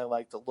you and I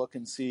like to look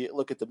at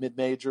the mid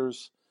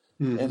majors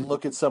and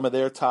look at some of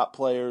their top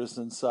players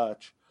and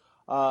such.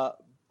 But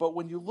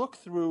when you look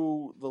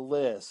through the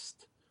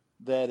list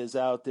that is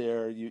out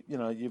there,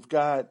 you've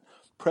got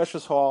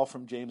Precious Hall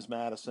from James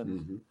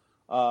Madison,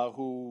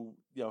 who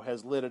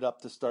has lit it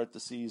up to start the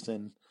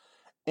season,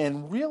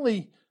 and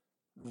really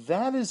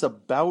that is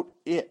about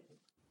it.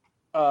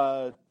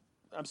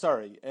 I'm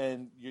sorry,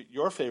 and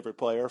your favorite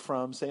player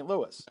from St.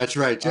 Louis. That's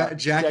right,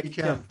 Jackie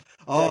Kemp.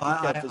 Oh,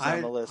 Jackie Kemp is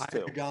on the list too.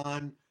 I had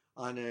gone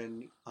on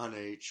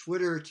a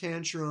Twitter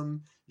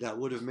tantrum that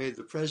would have made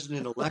the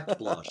president-elect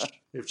blush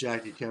if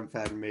Jackie Kemp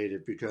hadn't made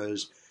it,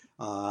 because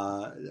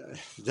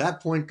that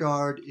point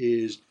guard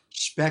is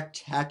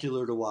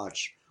spectacular to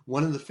watch.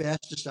 One of the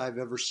fastest I've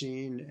ever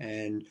seen,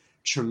 and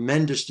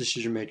tremendous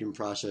decision-making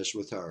process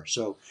with her.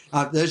 So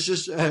there's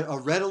just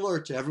a red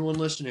alert to everyone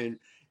listening.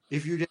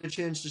 If you get a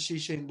chance to see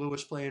St.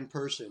 Louis play in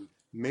person,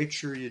 make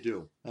sure you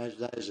do.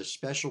 That is a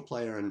special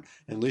player, and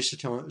Lisa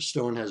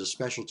Stone has a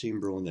special team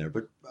brewing there.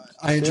 But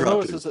I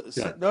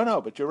interrupted. No,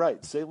 but you're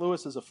right. St.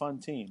 Louis is a fun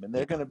team, and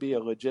they're going to be a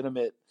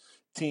legitimate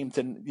team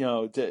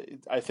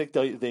I think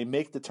they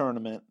make the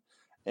tournament,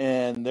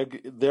 and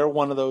they're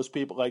one of those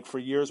people. Like for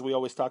years, we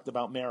always talked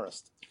about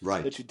Marist,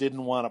 right? That you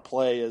didn't want to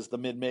play as the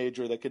mid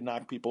major that could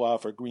knock people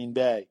off, or Green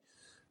Bay.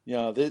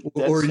 St.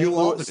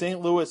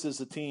 Louis is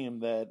a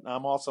team that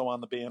I'm also on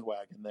the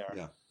bandwagon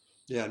there.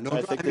 Yeah. No,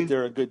 I think that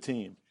they're a good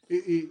team.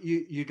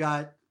 You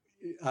got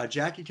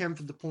Jackie Kemp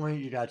at the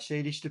point. You got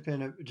Sadie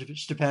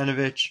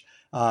Stepanovic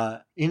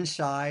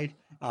inside.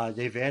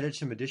 They've added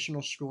some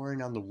additional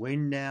scoring on the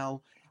wing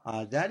now.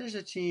 That is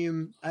a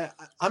team.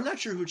 I'm not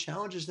sure who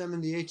challenges them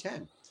in the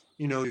A10.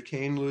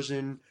 Duquesne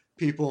losing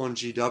people in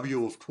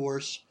GW, of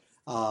course.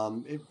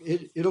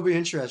 It'll be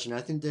interesting.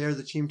 I think they are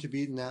the team to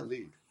beat in that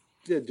league.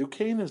 Yeah,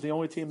 Duquesne is the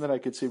only team that I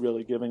could see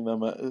really giving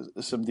them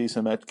some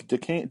decent match.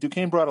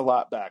 Duquesne brought a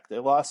lot back. They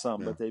lost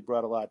some, but they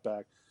brought a lot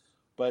back.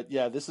 But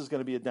yeah, this is going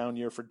to be a down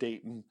year for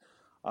Dayton,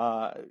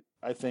 I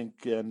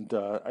think, and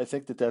I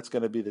think that's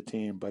going to be the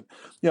team. But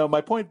my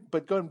point.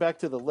 But going back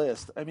to the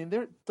list, I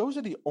mean, those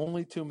are the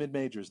only two mid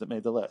majors that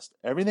made the list.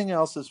 Everything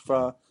else is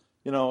from,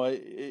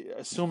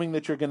 assuming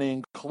that you're going to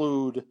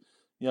include,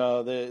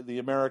 the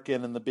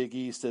American and the Big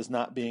East as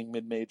not being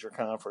mid major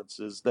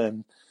conferences,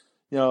 then.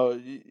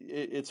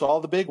 It's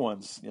all the big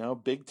ones.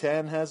 Big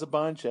Ten has a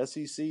bunch.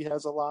 SEC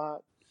has a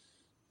lot.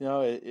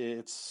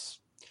 It's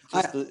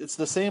it's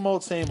the same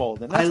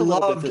old, and that's a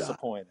little bit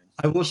disappointing.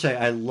 I will say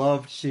I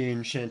loved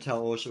seeing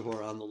Chantel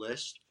Osahor on the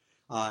list,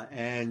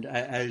 and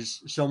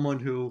as someone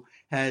who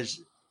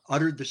has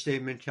uttered the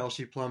statement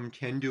Kelsey Plum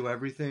can do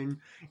everything,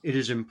 it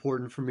is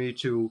important for me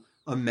to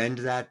amend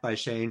that by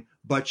saying,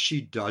 but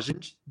she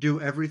doesn't do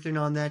everything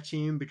on that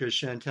team, because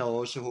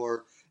Chantel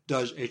Osahor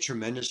does a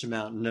tremendous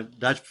amount, and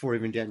that's before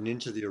even getting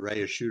into the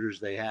array of shooters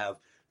they have.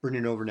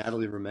 Bringing over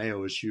Natalie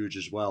Romeo is huge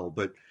as well.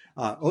 But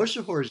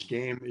Osahor's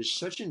game is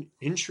such an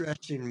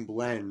interesting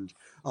blend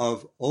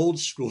of old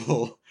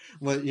school,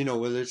 whether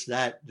it's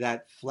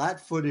that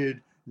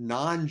flat-footed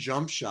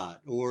non-jump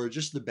shot or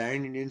just the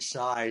banging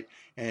inside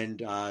and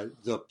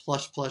the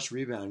plus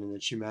rebounding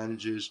that she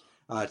manages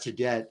to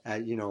get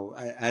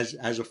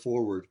as a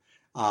forward.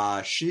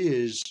 She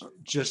is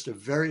just a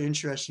very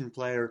interesting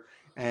player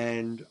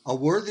and a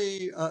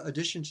worthy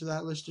addition to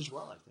that list as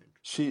well, I think.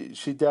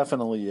 She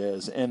definitely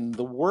is. And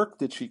the work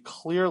that she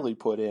clearly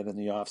put in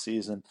the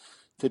offseason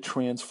to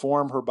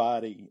transform her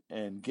body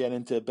and get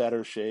into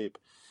better shape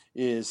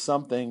is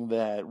something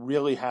that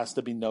really has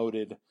to be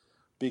noted,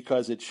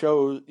 because it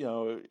shows,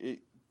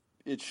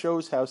 it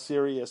shows how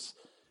serious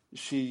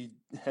she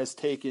has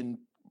taken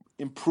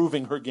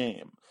improving her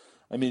game.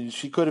 I mean,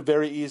 she could have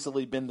very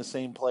easily been the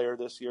same player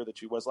this year that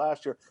she was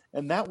last year,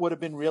 and that would have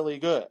been a really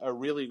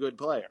good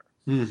player.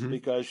 Mm-hmm.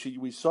 Because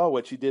we saw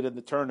what she did in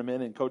the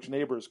tournament, and Coach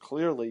Neighbors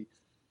clearly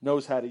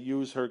knows how to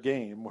use her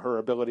game, her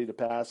ability to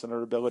pass and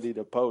her ability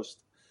to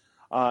post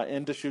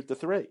and to shoot the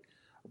three.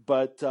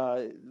 But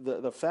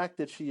the fact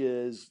that she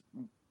has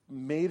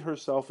made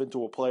herself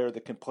into a player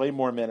that can play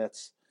more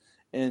minutes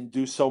and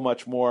do so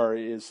much more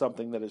is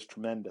something that is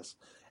tremendous.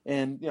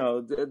 And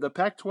the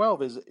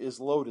Pac-12 is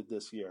loaded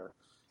this year,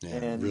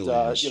 and really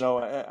is.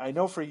 I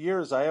know for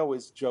years I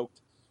always joked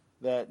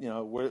that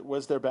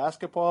was there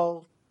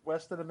basketball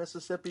west of the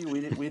Mississippi?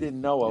 We didn't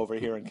know over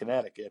here in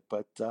Connecticut,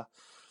 but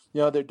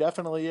there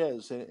definitely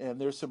is, and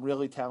there's some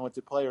really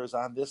talented players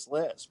on this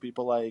list.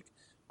 People like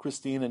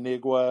Christina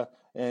Nigwa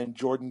and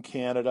Jordan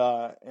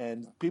Canada,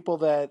 and people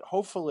that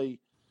hopefully,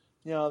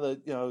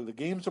 the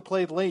games are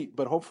played late,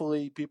 but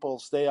hopefully people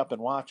stay up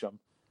and watch them.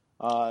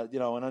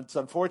 And it's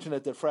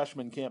unfortunate that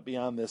freshmen can't be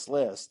on this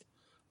list,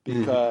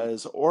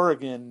 because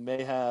Oregon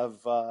may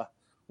have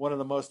one of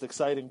the most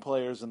exciting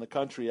players in the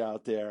country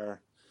out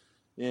there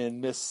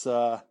in Miss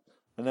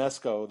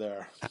Inesco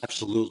there.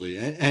 Absolutely.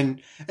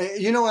 And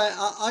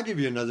I'll give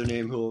you another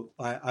name who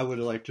I would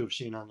have liked to have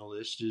seen on the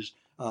list is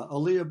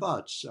Aaliyah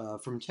Butts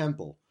from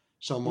Temple,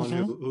 someone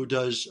who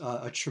does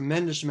a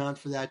tremendous amount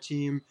for that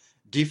team,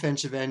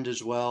 defensive end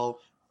as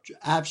well,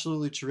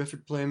 absolutely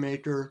terrific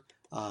playmaker.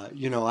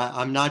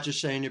 I'm not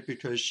just saying it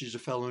because she's a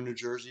fellow New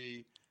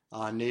Jersey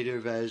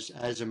native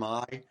as am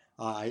I.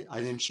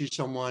 I think she's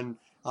someone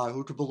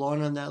who could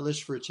belong on that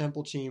list for a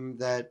Temple team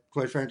that,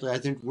 quite frankly, I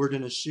think we're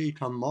going to see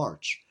come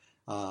March.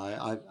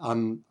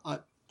 Obviously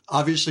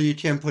you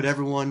can't put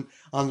everyone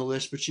on the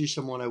list, but she's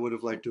someone I would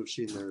have liked to have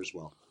seen there as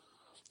well.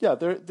 Yeah,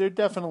 there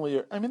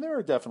definitely. I mean, there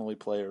are definitely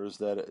players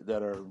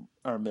that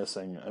are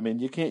missing. I mean,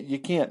 you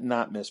can't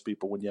not miss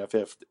people when you have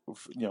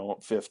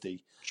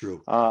 50.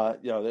 True.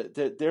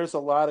 There's a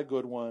lot of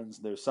good ones.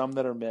 There's some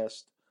that are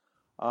missed.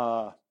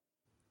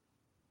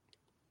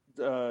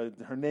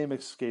 Her name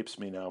escapes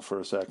me now for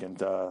a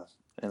second,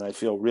 and I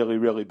feel really,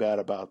 really bad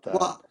about that.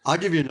 Well, I'll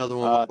give you another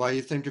one while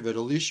you think of it.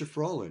 Alicia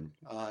Frolin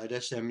at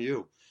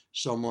SMU,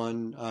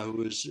 someone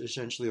who is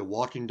essentially a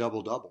walking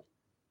double-double.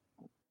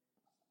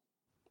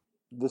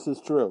 This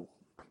is true.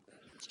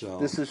 So,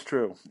 this is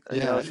true.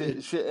 Yeah,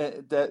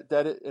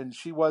 and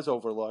she was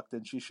overlooked,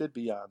 and she should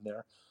be on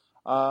there.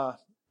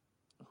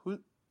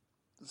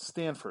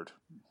 Stanford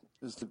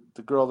is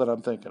the girl that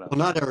I'm thinking of. Well,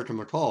 not Erica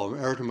McCall.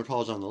 Erica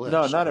McCall's on the list.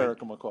 No, not right?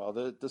 Erica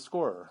McCall. The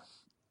scorer,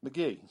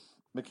 McPhee.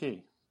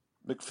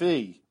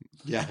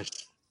 Yes,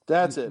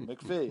 that's it,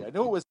 McPhee. I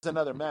knew it was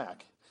another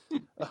Mac.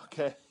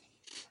 Okay,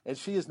 and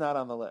she is not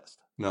on the list.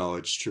 No,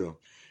 it's true.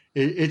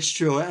 It's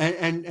true,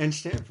 and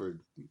Stanford,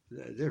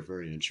 they're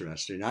very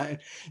interesting.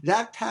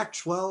 That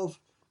Pac-12,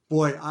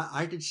 boy,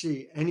 I could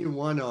see any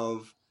one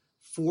of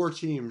four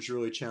teams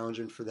really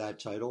challenging for that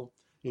title.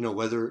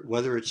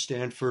 Whether it's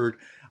Stanford,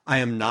 I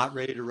am not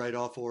ready to write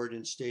off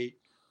Oregon State.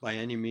 by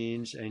any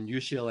means, and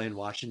UCLA and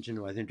Washington,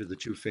 who I think are the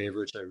two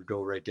favorites. I would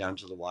go right down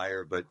to the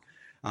wire, but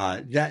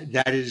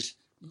that is,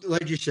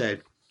 like you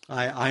said,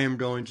 I am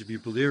going to be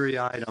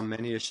bleary-eyed on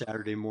many a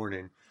Saturday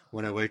morning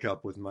when I wake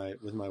up with my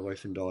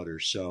wife and daughter.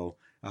 So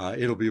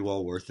it'll be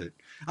well worth it.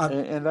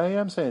 And I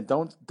am saying,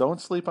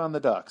 don't sleep on the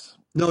Ducks.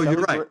 No,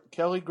 you're right.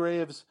 Kelly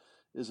Graves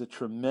is a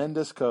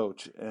tremendous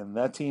coach, and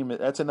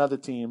that's another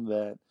team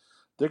that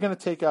they're going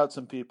to take out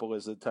some people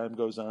as the time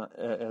goes on,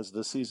 as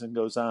the season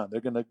goes on.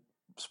 They're going to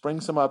spring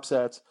some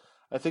upsets.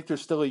 I think they're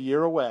still a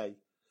year away,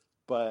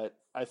 but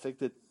I think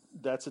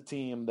that's a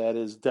team that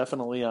is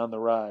definitely on the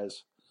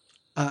rise.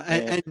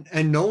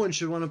 And no one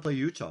should want to play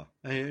Utah.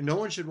 And no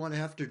one should want to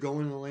have to go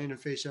in the lane and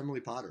face Emily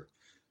Potter.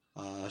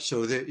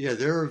 So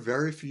there are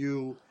very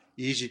few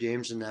easy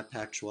games in that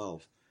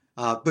Pac-12.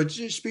 But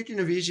just speaking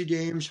of easy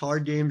games,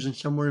 hard games, and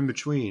somewhere in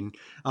between,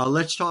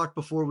 let's talk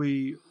before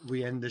we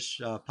end this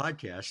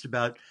podcast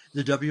about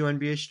the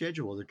WNBA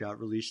schedule that got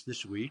released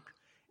this week.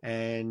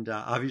 And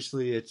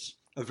obviously, it's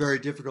a very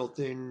difficult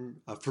thing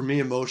for me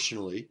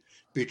emotionally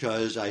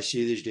because I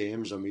see these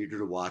games, I'm eager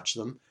to watch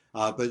them,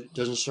 but it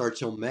doesn't start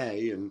till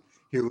May, and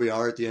here we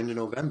are at the end of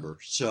November.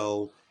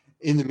 So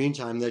in the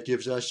meantime, that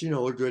gives us,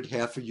 a good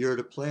half a year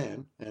to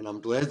plan, and I'm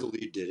glad the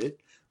league did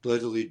it.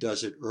 Glad the league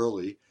does it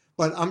early.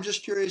 But I'm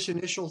just curious,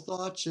 initial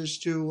thoughts as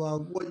to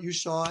what you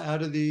saw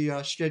out of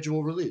the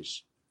schedule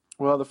release.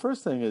 Well, the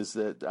first thing is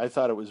that I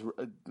thought it was,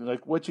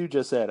 like what you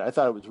just said, I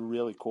thought it was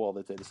really cool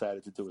that they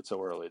decided to do it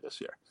so early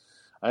this year.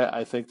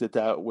 I think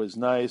that was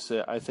nice.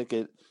 I think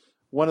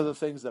one of the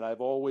things that I've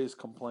always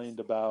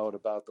complained about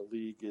the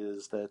league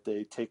is that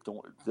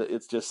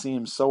it just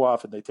seems so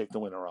often they take the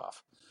winter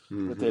off.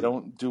 Mm-hmm. That they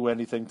don't do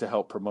anything to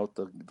help promote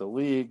the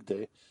league.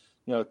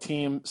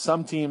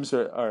 Some teams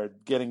are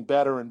getting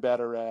better and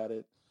better at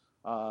it.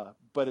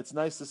 But it's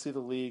nice to see the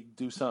league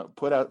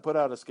put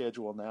out a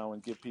schedule now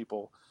and give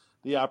people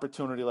the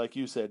opportunity, like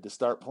you said, to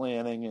start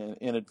planning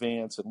in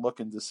advance and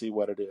looking to see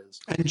what it is.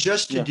 And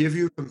just to give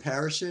you a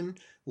comparison,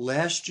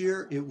 last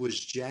year it was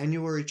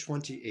January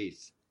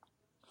 28th.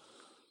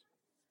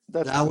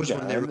 That was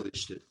when they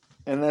released it.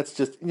 And that's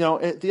just,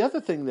 the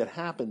other thing that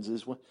happens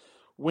is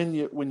when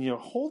you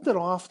hold it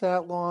off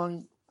that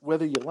long,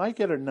 whether you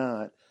like it or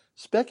not,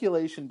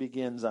 speculation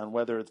begins on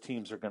whether the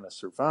teams are going to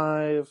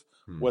survive,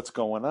 what's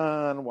going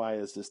on, why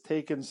is this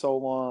taking so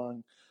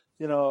long?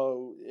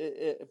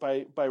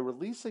 By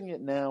releasing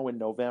it now in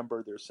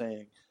November, they're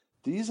saying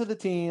these are the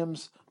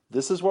teams,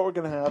 this is what we're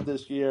going to have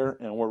this year,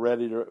 and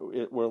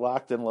we're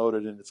locked and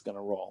loaded, and it's going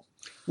to roll.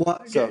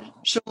 Well,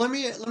 so let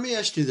me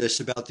ask you this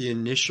about the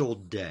initial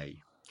day.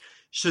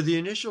 So the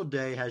initial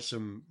day has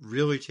some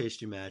really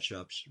tasty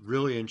matchups,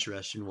 really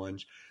interesting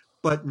ones,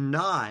 but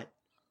not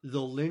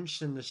the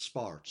Lynx and the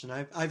Sparks.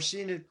 And I've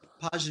seen it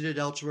posited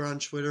elsewhere on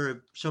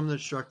Twitter, some that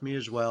struck me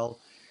as well.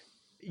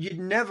 You'd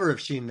never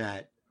have seen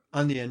that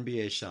on the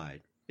NBA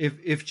side.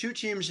 If two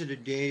teams had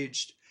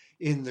engaged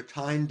in the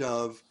kind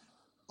of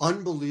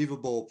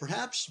unbelievable,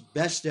 perhaps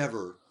best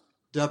ever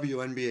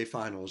WNBA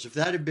finals, if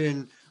that had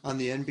been on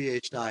the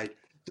NBA side,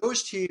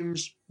 those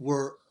teams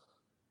were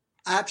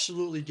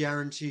absolutely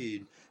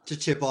guaranteed to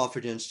tip off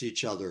against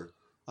each other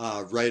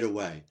right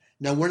away.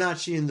 Now, we're not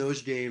seeing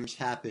those games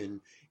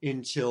happen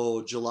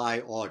until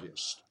July,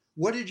 August.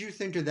 What did you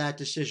think of that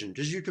decision?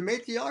 Because you can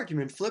make the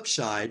argument, flip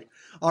side,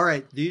 all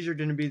right, these are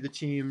going to be the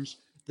teams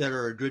that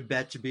are a good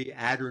bet to be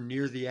at or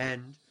near the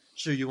end,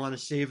 so you want to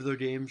save their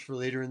games for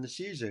later in the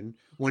season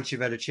once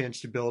you've had a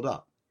chance to build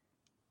up.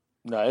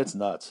 No, it's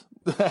nuts.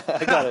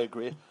 I gotta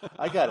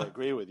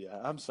agree with you.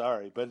 I'm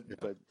sorry, but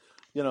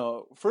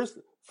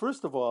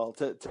first of all,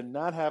 to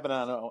not have it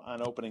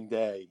on opening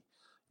day,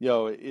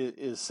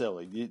 is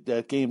silly.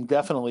 That game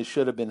definitely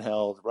should have been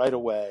held right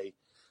away.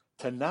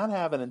 To not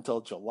have it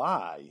until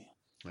July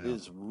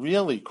is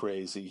really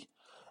crazy.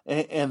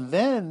 And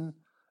then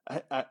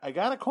I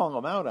got to call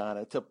them out on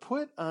it. To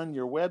put on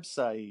your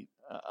website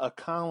a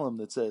column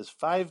that says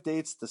 5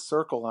 dates to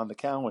circle on the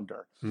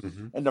calendar.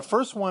 Mm-hmm. And the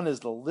first one is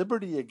the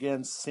Liberty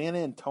against San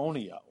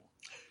Antonio.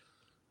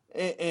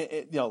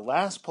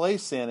 Last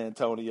place San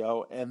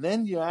Antonio. And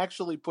then you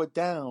actually put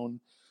down,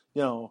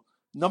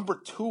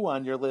 number 2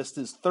 on your list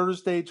is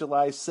Thursday,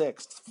 July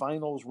 6th,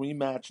 finals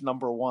rematch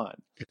number 1.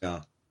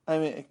 Yeah. I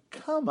mean,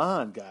 come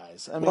on,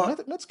 guys. I mean,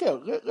 let's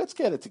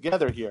get it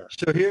together here.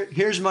 So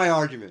here's my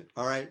argument.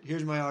 All right,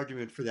 here's my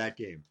argument for that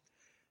game.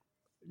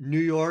 New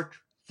York,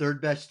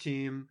 third best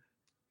team.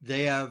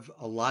 They have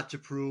a lot to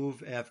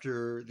prove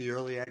after the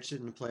early exit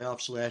in the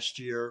playoffs last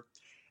year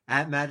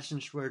at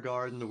Madison Square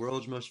Garden, the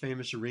world's most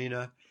famous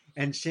arena.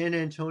 And San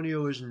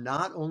Antonio is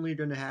not only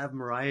going to have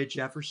Mariah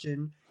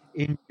Jefferson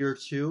in year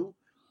 2,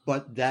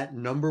 but that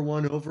number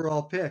 1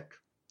 overall pick,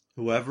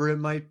 whoever it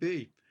might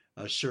be.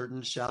 A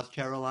certain South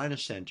Carolina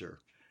center,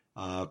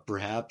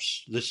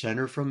 perhaps the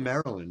center from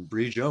Maryland,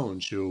 Bree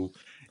Jones, who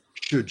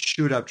should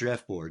shoot up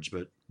draft boards,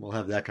 but we'll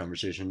have that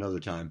conversation another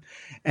time.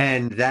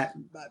 And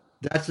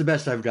that's the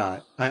best I've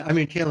got. I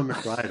mean, Kayla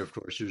McBride, of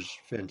course, who's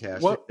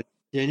fantastic. Well,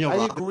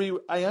 I agree.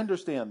 I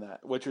understand that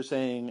what you're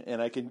saying, and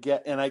I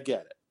get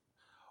it.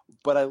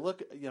 But I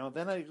look,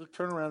 then I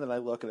turn around and I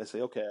look and I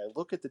say, okay, I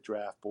look at the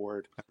draft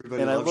board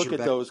Everybody and I loves look at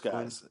Rebecca those Quinn.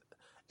 guys.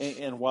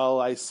 And while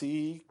I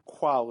see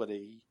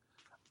quality,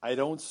 I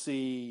don't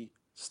see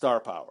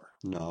star power.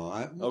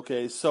 No,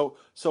 Okay, so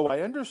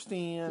I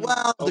understand.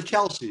 well, the Okay,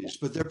 Kelseys,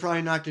 but they're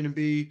probably not going to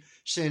be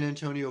San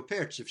Antonio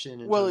picks if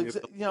San well, Antonio builds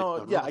a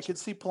young yeah, I roster. could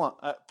see Plum.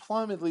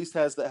 Plum at least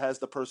has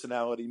the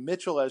personality.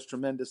 Mitchell has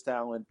tremendous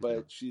talent, Yeah.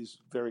 but she's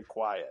very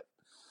quiet.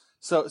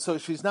 So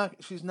she's not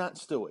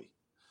Stewie.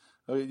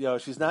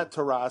 She's not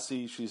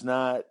Tarasi. She's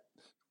not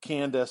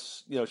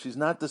Candace. She's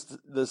not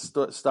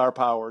the star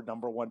power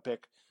number one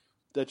pick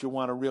that you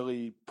want to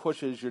really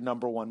push as your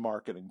number one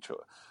marketing choice.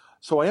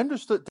 So I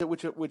understood that,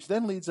 which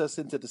then leads us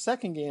into the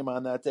second game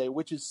on that day,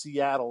 which is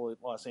Seattle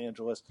at Los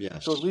Angeles.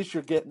 Yes. So at least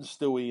you're getting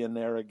Stewie in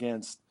there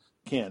against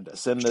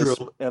Candace and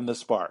True. the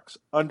Sparks.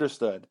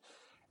 Understood.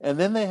 And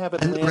then they have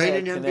And Atlanta the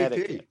reigning at MVP,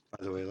 Connecticut.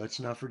 by the way. Let's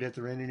not forget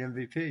the reigning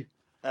MVP.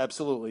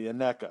 Absolutely,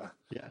 Aneka.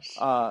 Yes.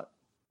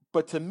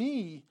 But to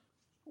me,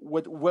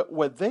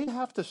 what they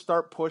have to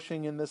start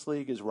pushing in this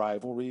league is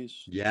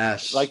rivalries.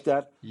 Yes. Like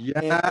that.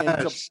 Yes.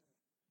 And to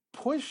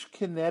push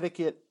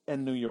Connecticut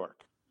and New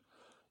York.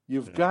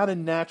 You've got a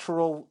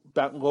natural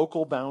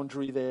local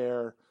boundary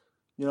there.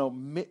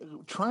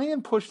 Try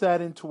and push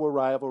that into a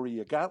rivalry.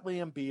 You got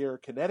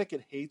Lambier.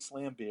 Connecticut hates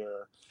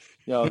Lambier.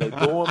 They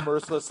boo him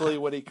mercilessly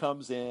when he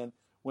comes in.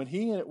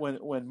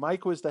 When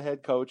Mike was the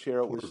head coach here,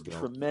 it was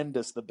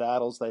tremendous, the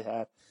battles they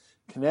had.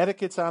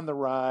 Connecticut's on the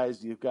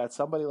rise. You've got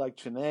somebody like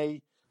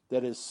Chiney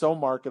that is so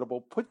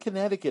marketable. Put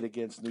Connecticut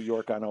against New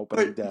York on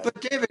opening day. But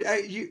David,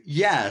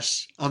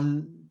 yes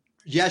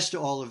to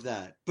all of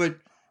that. But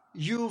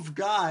you've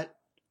got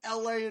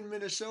LA and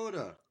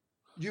Minnesota.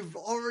 You've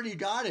already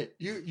got it.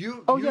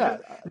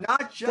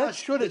 Not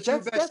just the two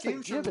best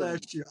teams from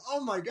last year.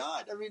 Oh my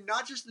God! I mean,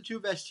 not just the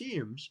two best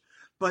teams,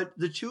 but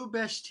the two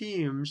best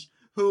teams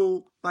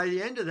who, by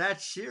the end of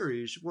that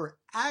series, were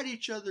at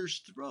each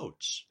other's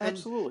throats.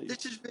 Absolutely. And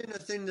this has been a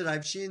thing that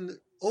I've seen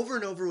over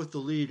and over with the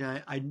league,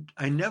 and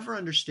I never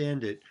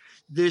understand it.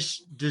 This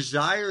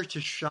desire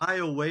to shy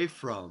away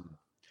from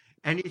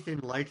anything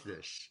like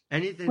this,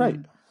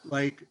 anything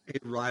like a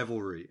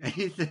rivalry,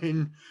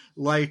 anything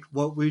like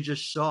what we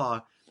just saw.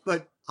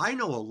 But I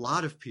know a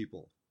lot of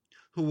people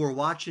who were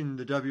watching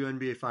the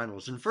WNBA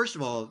finals. And first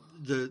of all,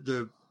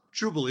 the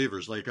true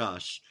believers like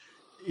us,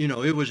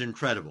 it was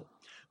incredible.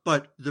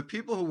 But the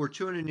people who were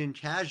tuning in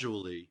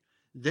casually,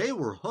 they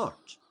were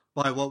hooked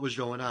by what was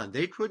going on.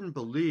 They couldn't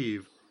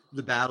believe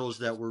the battles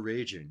that were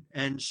raging.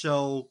 And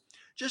so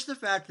just the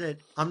fact that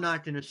I'm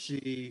not going to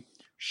see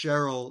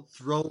Cheryl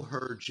throw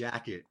her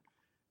jacket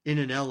in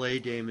an LA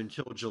game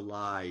until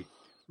July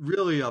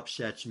really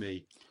upsets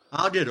me.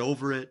 I'll get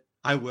over it.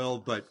 I will,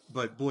 but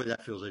boy,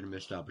 that feels like a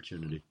missed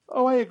opportunity.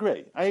 Oh, I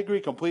agree. I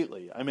agree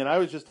completely. I mean, I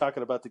was just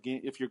talking about the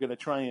game. If you're going to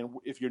try and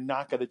if you're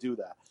not going to do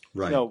that,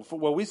 right?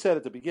 What we said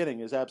at the beginning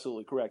is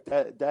absolutely correct.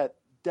 That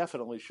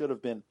definitely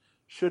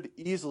should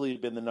easily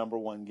have been the number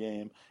one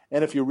game.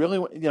 And if you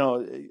really,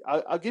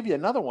 I'll give you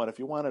another one. If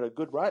you wanted a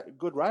good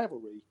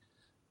rivalry,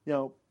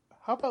 how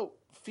about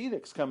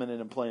Phoenix coming in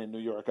and playing New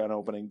York on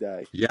opening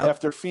day? Yeah.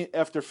 After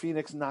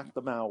Phoenix knocked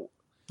them out,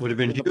 would have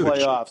been in huge. The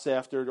playoffs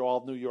after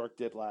all New York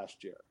did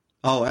last year.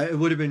 Oh, it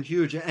would have been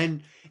huge.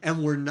 And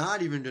we're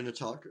not even going to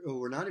talk.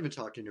 We're not even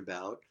talking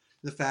about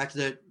the fact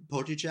that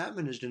Poti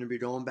Chapman is going to be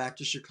going back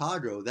to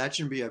Chicago. That's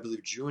going to be, I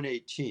believe, June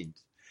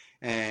 18th.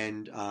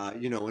 And,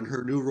 in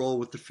her new role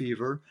with the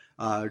Fever,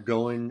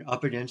 going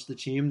up against the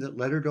team that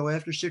let her go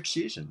after 6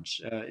 seasons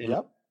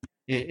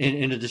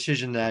in a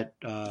decision that,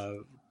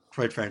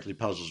 quite frankly,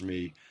 puzzles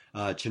me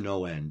to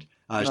no end,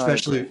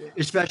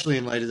 especially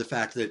in light of the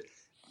fact that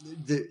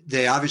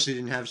they obviously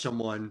didn't have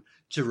someone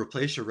to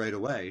replace her right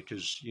away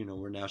because,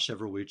 we're now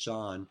several weeks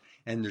on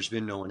and there's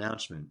been no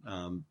announcement.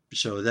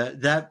 So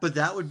but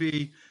that would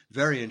be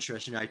very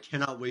interesting. I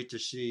cannot wait to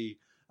see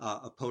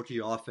a Poti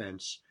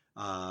offense,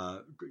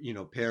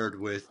 paired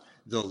with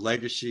the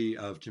legacy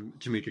of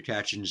Tamika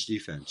Catchin's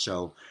defense.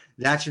 So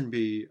that should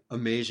be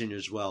amazing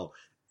as well.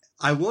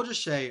 I will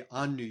just say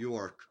on New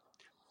York,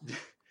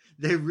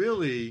 they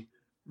really,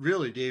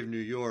 really gave New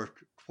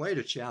York quite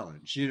a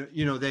challenge.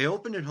 They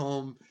opened at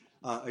home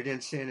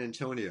against San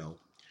Antonio.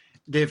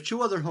 They have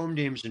 2 other home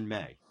games in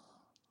May,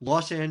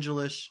 Los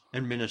Angeles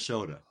and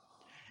Minnesota.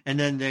 And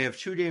then they have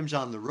 2 games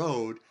on the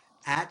road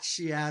at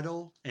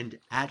Seattle and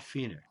at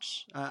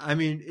Phoenix.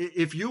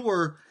 If you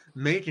were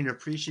making a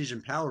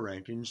preseason power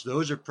rankings,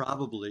 those are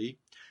probably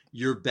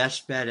your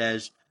best bet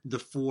as the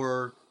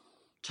 4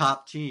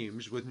 top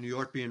teams, with New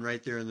York being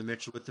right there in the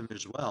mix with them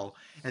as well.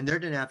 And they're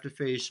going to have to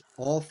face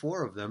all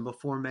 4 of them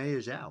before May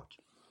is out.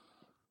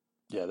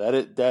 Yeah,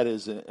 that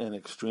is an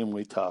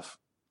extremely tough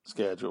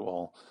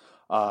schedule.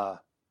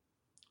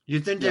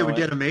 You'd think they would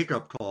get a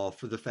makeup call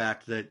for the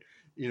fact that,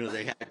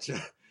 they had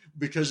to,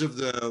 because of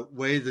the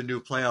way the new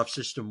playoff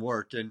system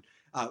worked. And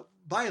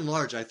by and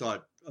large, I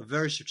thought a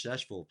very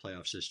successful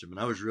playoff system. And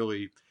I was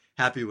really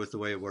happy with the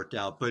way it worked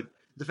out. But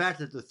the fact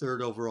that the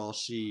 3rd overall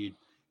seed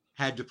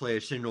had to play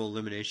a single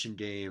elimination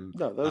game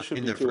No, those should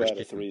in be their 2 first out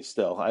of game. 3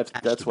 still. Has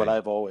That's to what be.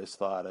 I've always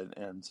thought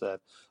and said.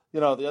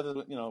 The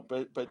other,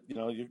 but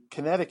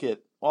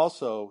Connecticut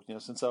also,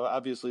 since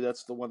obviously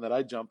that's the one that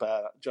I jump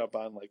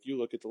on, like you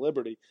look at the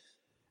Liberty,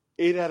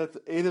 8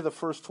 of the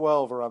first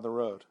 12 are on the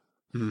road.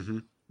 Mm-hmm.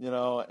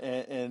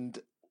 And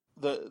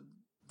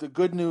the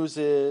good news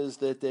is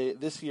that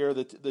this year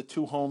the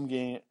 2 home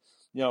game,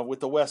 with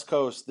the West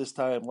Coast this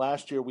time.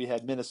 Last year we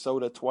had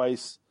Minnesota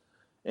twice,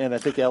 and I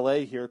think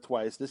LA here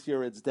twice. This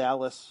year it's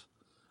Dallas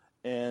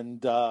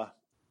and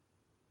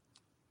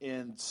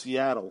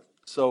Seattle.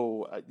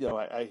 So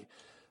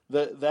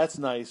that's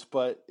nice,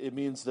 but it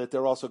means that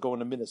they're also going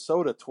to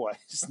Minnesota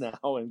twice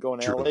now and going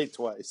to True. LA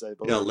twice, I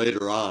believe. Yeah,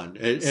 later on.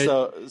 They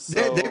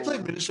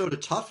played Minnesota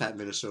tough at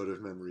Minnesota,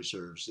 if memory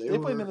serves. They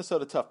played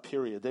Minnesota tough,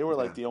 period. They were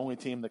like the only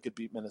team that could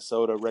beat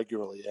Minnesota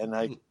regularly, and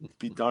I'd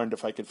be darned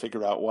if I could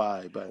figure out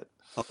why. But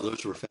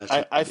those were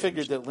fascinating. I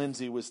figured that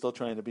Lindsay was still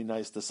trying to be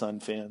nice to Sun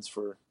fans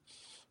for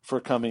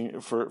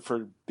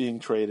being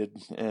traded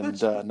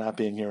and not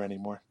being here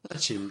anymore. That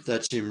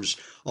seems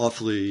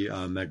awfully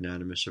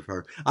magnanimous of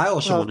her. I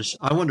also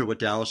I wonder what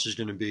Dallas is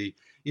going to be.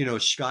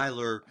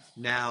 Skylar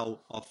now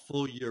a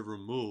full year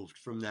removed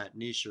from that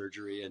knee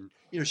surgery, and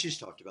she's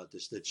talked about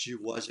this, that she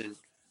wasn't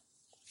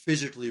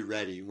physically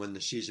ready when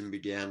the season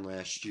began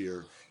last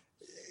year.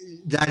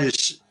 That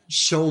is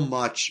so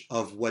much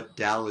of what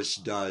Dallas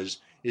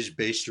does is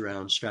based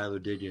around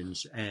Skylar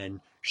Diggins,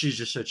 and she's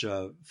just such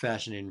a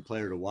fascinating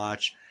player to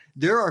watch.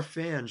 There are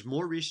fans,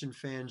 more recent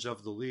fans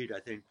of the league, I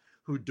think,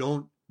 who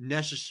don't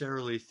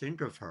necessarily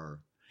think of her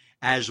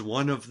as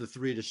one of the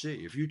 3 to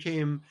see. If you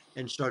came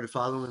and started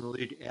following the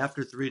league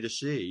after 3 to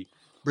see,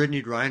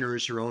 Brittany Griner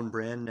is her own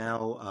brand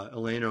now.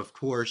 Elena, of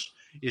course,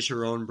 is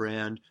her own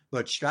brand.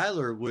 But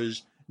Skylar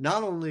was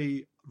not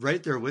only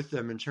right there with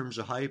them in terms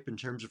of hype, in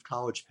terms of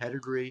college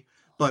pedigree,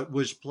 but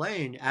was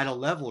playing at a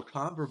level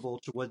comparable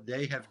to what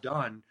they have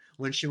done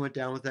when she went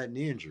down with that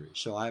knee injury.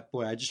 So I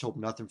just hope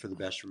nothing for the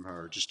best from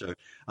her. Just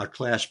a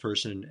class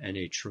person and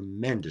a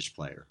tremendous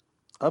player.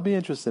 I'll be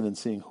interested in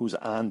seeing who's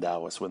on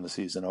Dallas when the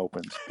season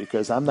opens,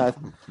 because I'm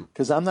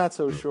not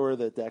so sure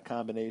that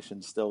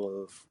combination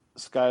still of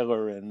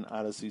Skylar and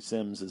Odyssey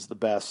Sims is the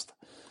best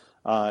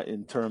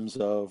in terms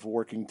of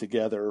working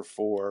together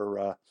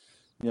for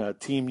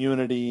team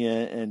unity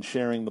and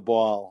sharing the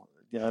ball.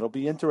 It'll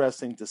be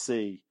interesting to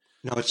see.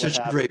 No, it's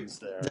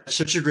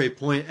such a great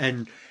point,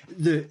 and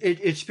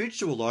it speaks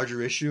to a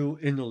larger issue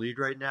in the league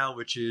right now,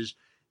 which is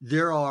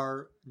there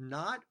are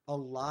not a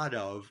lot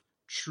of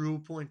true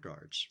point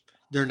guards.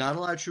 There are not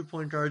a lot of true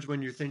point guards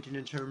when you're thinking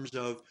in terms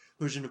of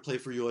who's going to play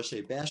for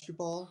USA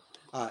basketball.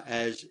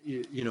 As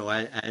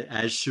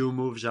Sue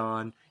moves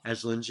on,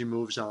 as Lindsay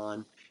moves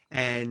on,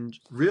 and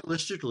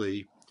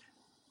realistically,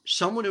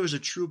 someone who is a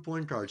true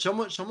point guard,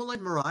 someone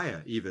like Mariah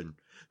even,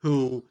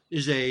 who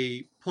is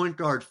a point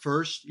guard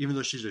first, even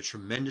though she's a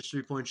tremendous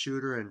 3-point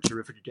shooter and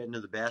terrific at getting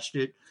to the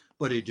basket,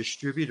 but a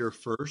distributor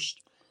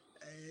first.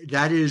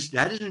 That is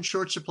in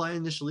short supply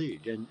in this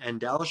league, and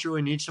Dallas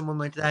really needs someone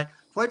like that.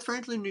 Quite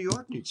frankly, New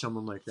York needs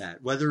someone like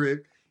that. Whether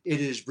it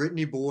is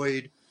Brittany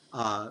Boyd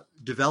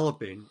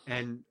developing,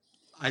 and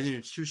I think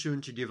it's too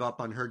soon to give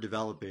up on her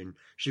developing.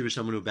 She was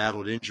someone who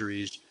battled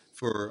injuries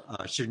for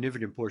a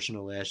significant portion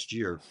of last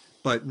year,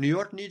 but New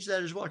York needs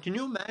that as well. Can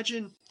you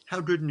imagine how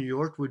good New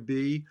York would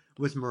be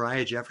with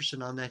Mariah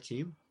Jefferson on that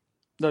team?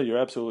 No, you're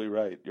absolutely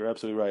right.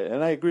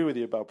 And I agree with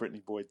you about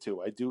Brittany Boyd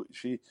too.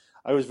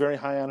 I was very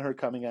high on her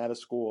coming out of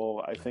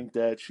school. I think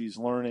that she's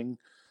learning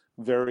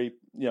very,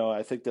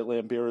 I think that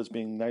Lambert is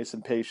being nice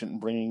and patient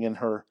and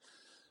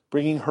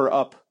bringing her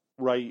up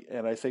right.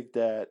 And I think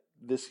that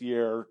this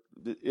year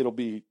it'll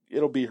be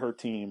her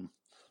team.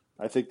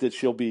 I think that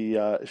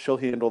she'll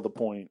handle the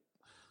point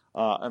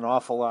an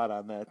awful lot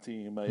on that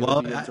team.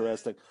 It'll be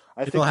interesting.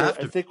 I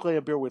think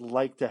Lambert would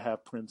like to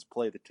have Prince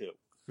play the 2.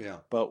 Yeah,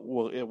 but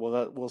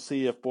we'll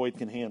see if Boyd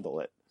can handle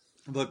it.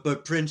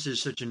 But Prince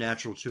is such a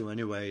natural too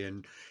anyway,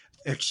 and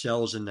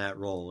excels in that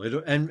role.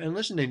 And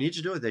listen, they need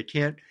to do it. They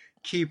can't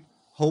keep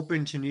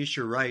hoping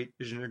Tanisha Wright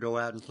is going to go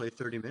out and play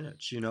 30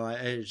 minutes.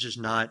 It's just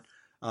not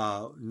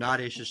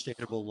a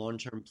sustainable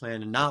long-term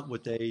plan, and not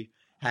what they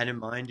had in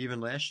mind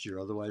even last year.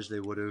 Otherwise, they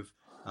would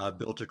have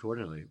built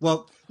accordingly.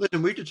 Well,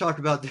 listen, we could talk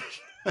about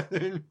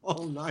this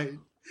all night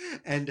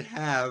and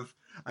have,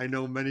 I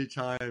know, many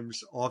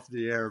times off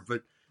the air,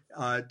 but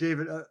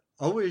David,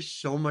 always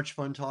so much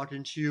fun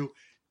talking to you.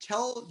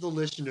 Tell the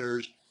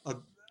listeners,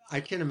 I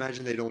can't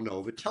imagine they don't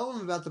know, but tell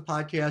them about the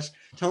podcast.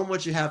 Tell them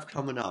what you have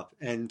coming up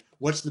and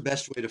what's the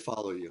best way to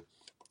follow you.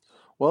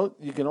 Well,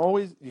 you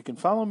can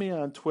follow me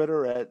on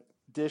Twitter at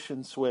Dish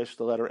and Swish,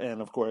 the letter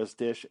N, of course,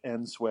 Dish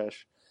and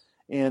Swish.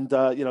 And,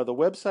 the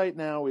website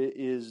now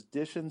is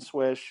Dish and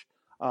Swish,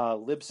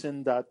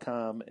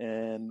 Libsyn.com,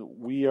 and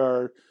we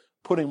are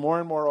putting more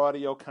and more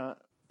audio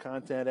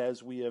content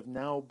as we have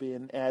now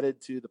been added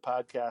to the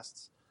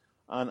podcasts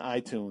on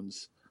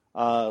iTunes.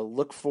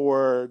 Look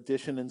for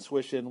Dishin' and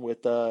Swishin'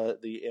 with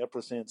the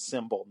ampersand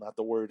symbol, not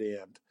the word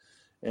and.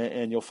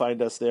 and you'll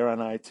find us there on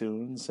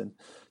iTunes. And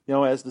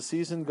as the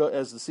season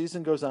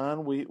goes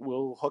on, we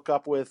will hook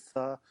up with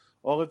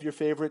all of your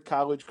favorite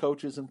college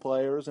coaches and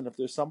players. And if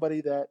there's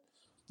somebody that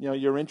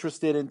you're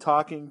interested in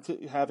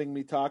having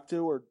me talk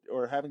to,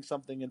 or having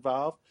something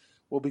involved,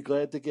 we'll be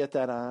glad to get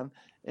that on.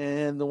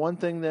 And the one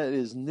thing that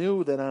is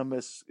new that I'm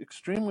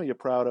extremely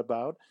proud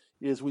about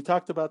is we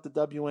talked about the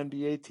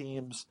WNBA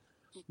teams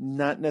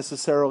not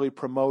necessarily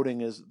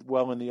promoting as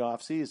well in the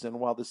off season,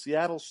 while the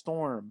Seattle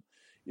Storm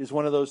is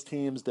one of those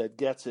teams that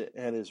gets it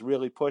and is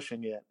really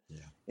pushing it. Yeah.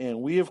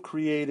 And we have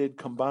created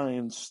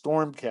combined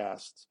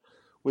Stormcasts,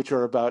 which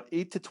are about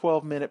 8 to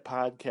 12 minute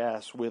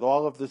podcasts with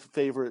all of the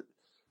favorite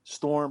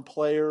Storm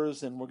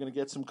players, and we're going to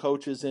get some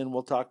coaches in.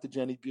 We'll talk to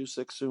Jenny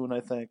Busick soon, I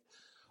think,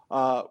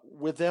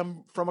 with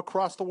them from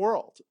across the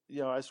world.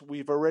 As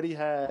we've already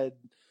had,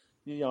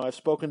 I've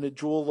spoken to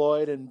Jewel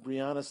Lloyd and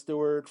Brianna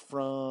Stewart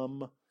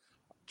from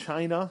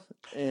China,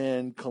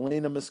 and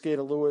Kalina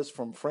Mosqueda-Lewis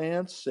from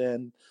France,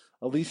 and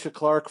Alicia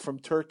Clark from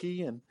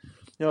Turkey. And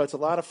it's a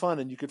lot of fun,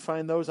 and you could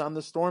find those on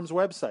the Storm's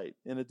website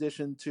in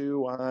addition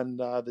to on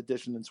the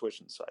Dishon and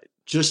Swishin site.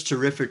 Just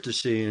terrific to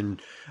see,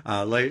 and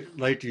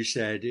like you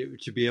said,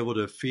 to be able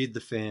to feed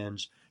the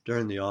fans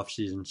during the off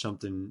season,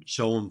 something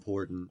so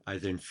important, I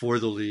think, for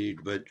the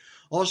league, but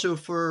also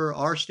for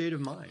our state of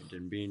mind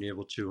and being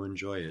able to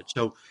enjoy it.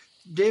 So,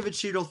 David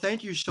Seidel,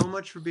 thank you so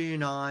much for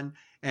being on.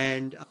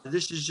 And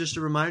this is just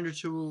a reminder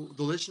to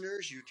the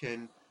listeners, you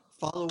can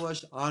follow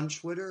us on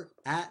Twitter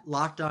at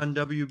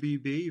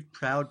LockedOnWBB,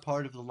 proud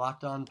part of the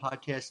Locked On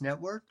Podcast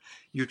Network.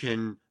 You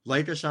can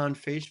like us on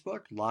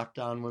Facebook, Locked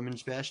On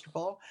Women's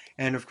Basketball.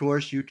 And of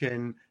course, you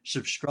can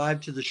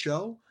subscribe to the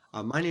show.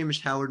 My name is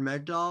Howard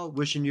Megdal,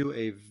 wishing you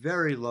a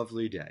very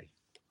lovely day.